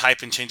you can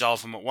type and change all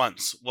of them at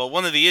once. Well,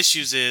 one of the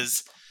issues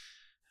is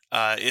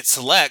it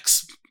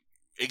selects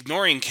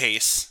ignoring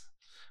case,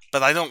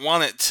 but I don't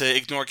want it to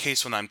ignore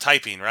case when I'm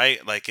typing,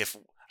 right? Like if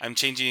I'm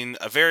changing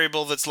a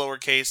variable that's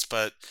lowercase,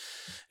 but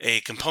a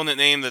component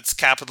name that's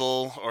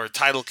capital or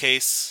title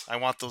case, I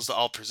want those to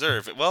all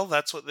preserve. Well,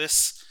 that's what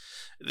this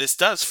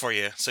does for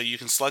you. So you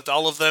can select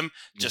all of them,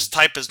 just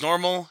type as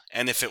normal,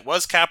 and if it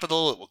was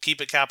capital, it will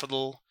keep it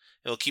capital.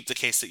 It'll keep the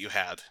case that you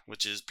had,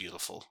 which is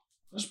beautiful.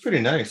 That's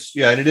pretty nice.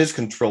 Yeah, and it is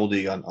Control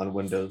D on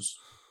Windows.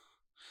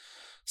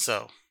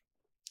 So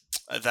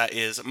that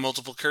is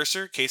multiple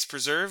cursor, case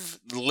preserve.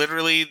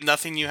 Literally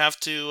nothing you have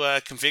to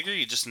configure.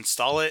 You just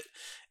install it,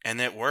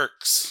 and it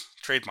works.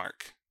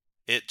 Trademark.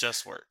 It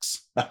just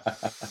works.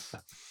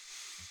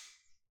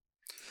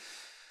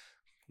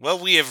 Well,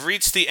 we have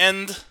reached the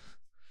end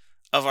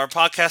of our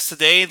podcast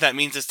today. That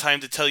means it's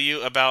time to tell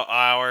you about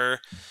our...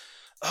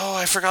 Oh,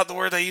 I forgot the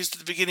word I used at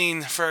the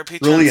beginning for our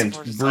Patreon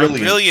supporters.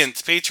 Brilliant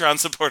Patreon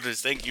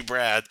supporters. Thank you,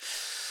 Brad.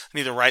 I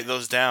need to write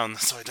those down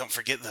so I don't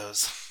forget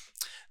those.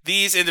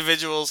 These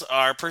individuals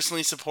are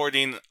personally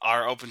supporting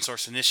our open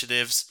source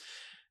initiatives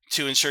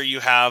to ensure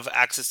you have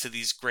access to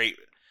these great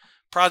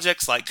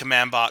projects like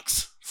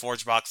CommandBox,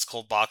 ForgeBox,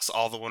 ColdBox,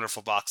 all the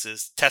wonderful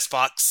boxes.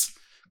 TestBox,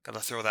 gotta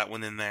throw that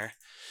one in there.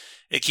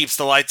 It keeps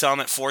the lights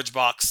on at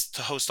ForgeBox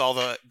to host all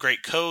the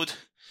great code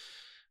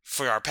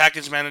for our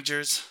package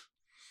managers.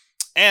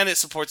 And it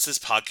supports this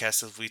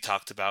podcast, as we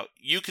talked about.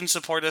 You can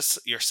support us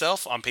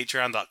yourself on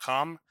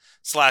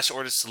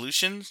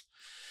patreon.com/OrdisSolutions.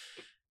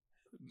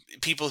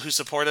 People who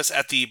support us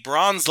at the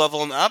bronze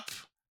level and up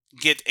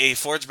get a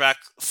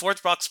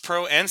ForgeBox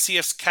Pro and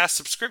CFcast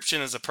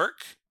subscription as a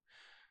perk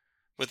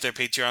with their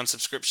Patreon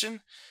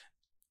subscription.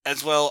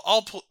 As well,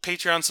 all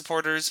Patreon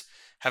supporters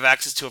have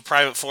access to a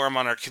private forum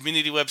on our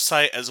community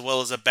website, as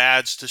well as a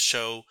badge to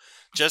show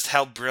just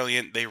how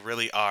brilliant they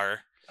really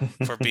are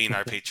for being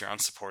our Patreon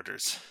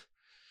supporters.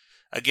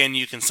 Again,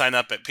 you can sign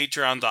up at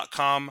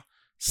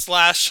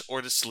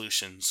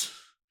patreon.com/OrdisSolutions.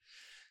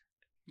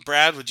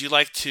 Brad, would you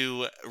like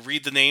to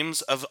read the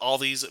names of all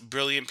these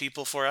brilliant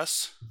people for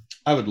us?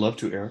 I would love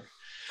to, Eric.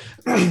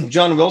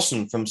 John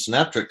Wilson from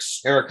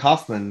Synaptrix, Eric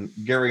Hoffman,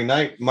 Gary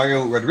Knight,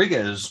 Mario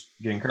Rodriguez,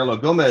 Giancarlo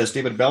Gomez,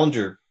 David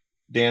Bellinger,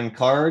 Dan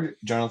Card,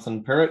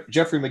 Jonathan Parrott,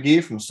 Jeffrey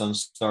McGee from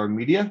Sunstar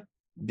Media,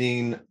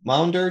 Dean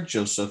Maunder,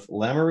 Joseph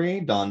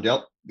Lamery, Don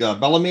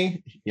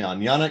Bellamy, Jan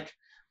Yannick,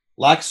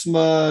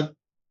 Laxma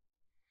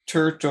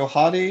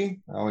Turtohadi,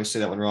 I always say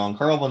that one wrong,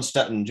 Carl von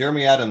Stetten,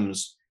 Jeremy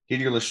Adams,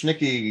 Peter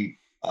Leshnicki,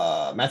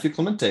 Matthew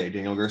Clemente,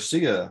 Daniel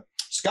Garcia,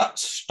 Scott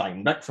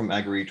Steinbeck from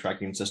Agri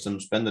Tracking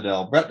Systems, Ben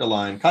Liddell, Brett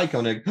DeLine, Kai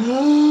Koenig,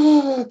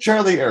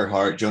 Charlie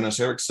Earhart, Jonas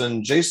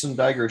Erickson, Jason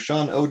Diger,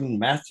 Sean Oden,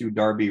 Matthew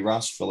Darby,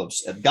 Ross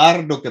Phillips,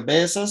 Edgardo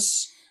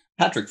Cabezas,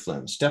 Patrick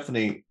Flynn,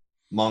 Stephanie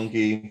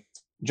Monge,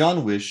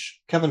 John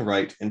Wish, Kevin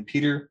Wright, and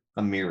Peter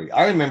Amiri.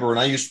 I remember when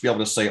I used to be able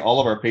to say all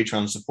of our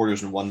Patreon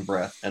supporters in one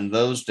breath, and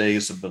those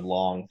days have been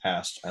long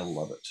past. I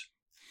love it.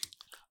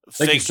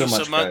 Thank you so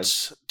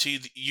much to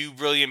you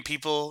brilliant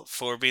people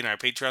for being our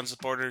Patreon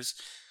supporters.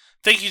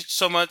 Thank you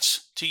so much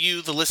to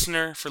you, the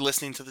listener, for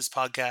listening to this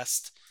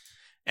podcast.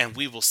 And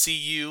we will see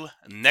you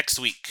next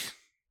week.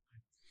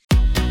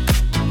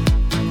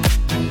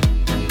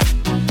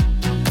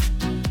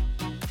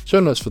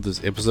 Show notes for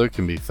this episode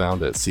can be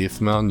found at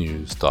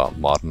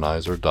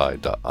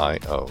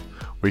cfmlnews.modernizeordie.io,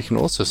 where you can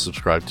also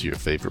subscribe to your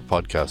favorite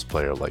podcast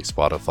player like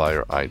Spotify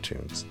or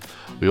iTunes.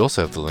 We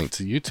also have the link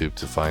to YouTube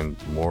to find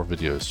more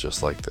videos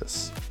just like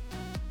this.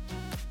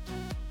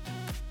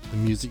 The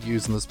music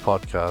used in this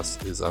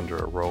podcast is under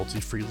a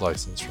royalty-free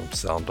license from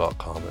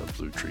Sound.com and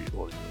Blue Tree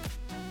Audio.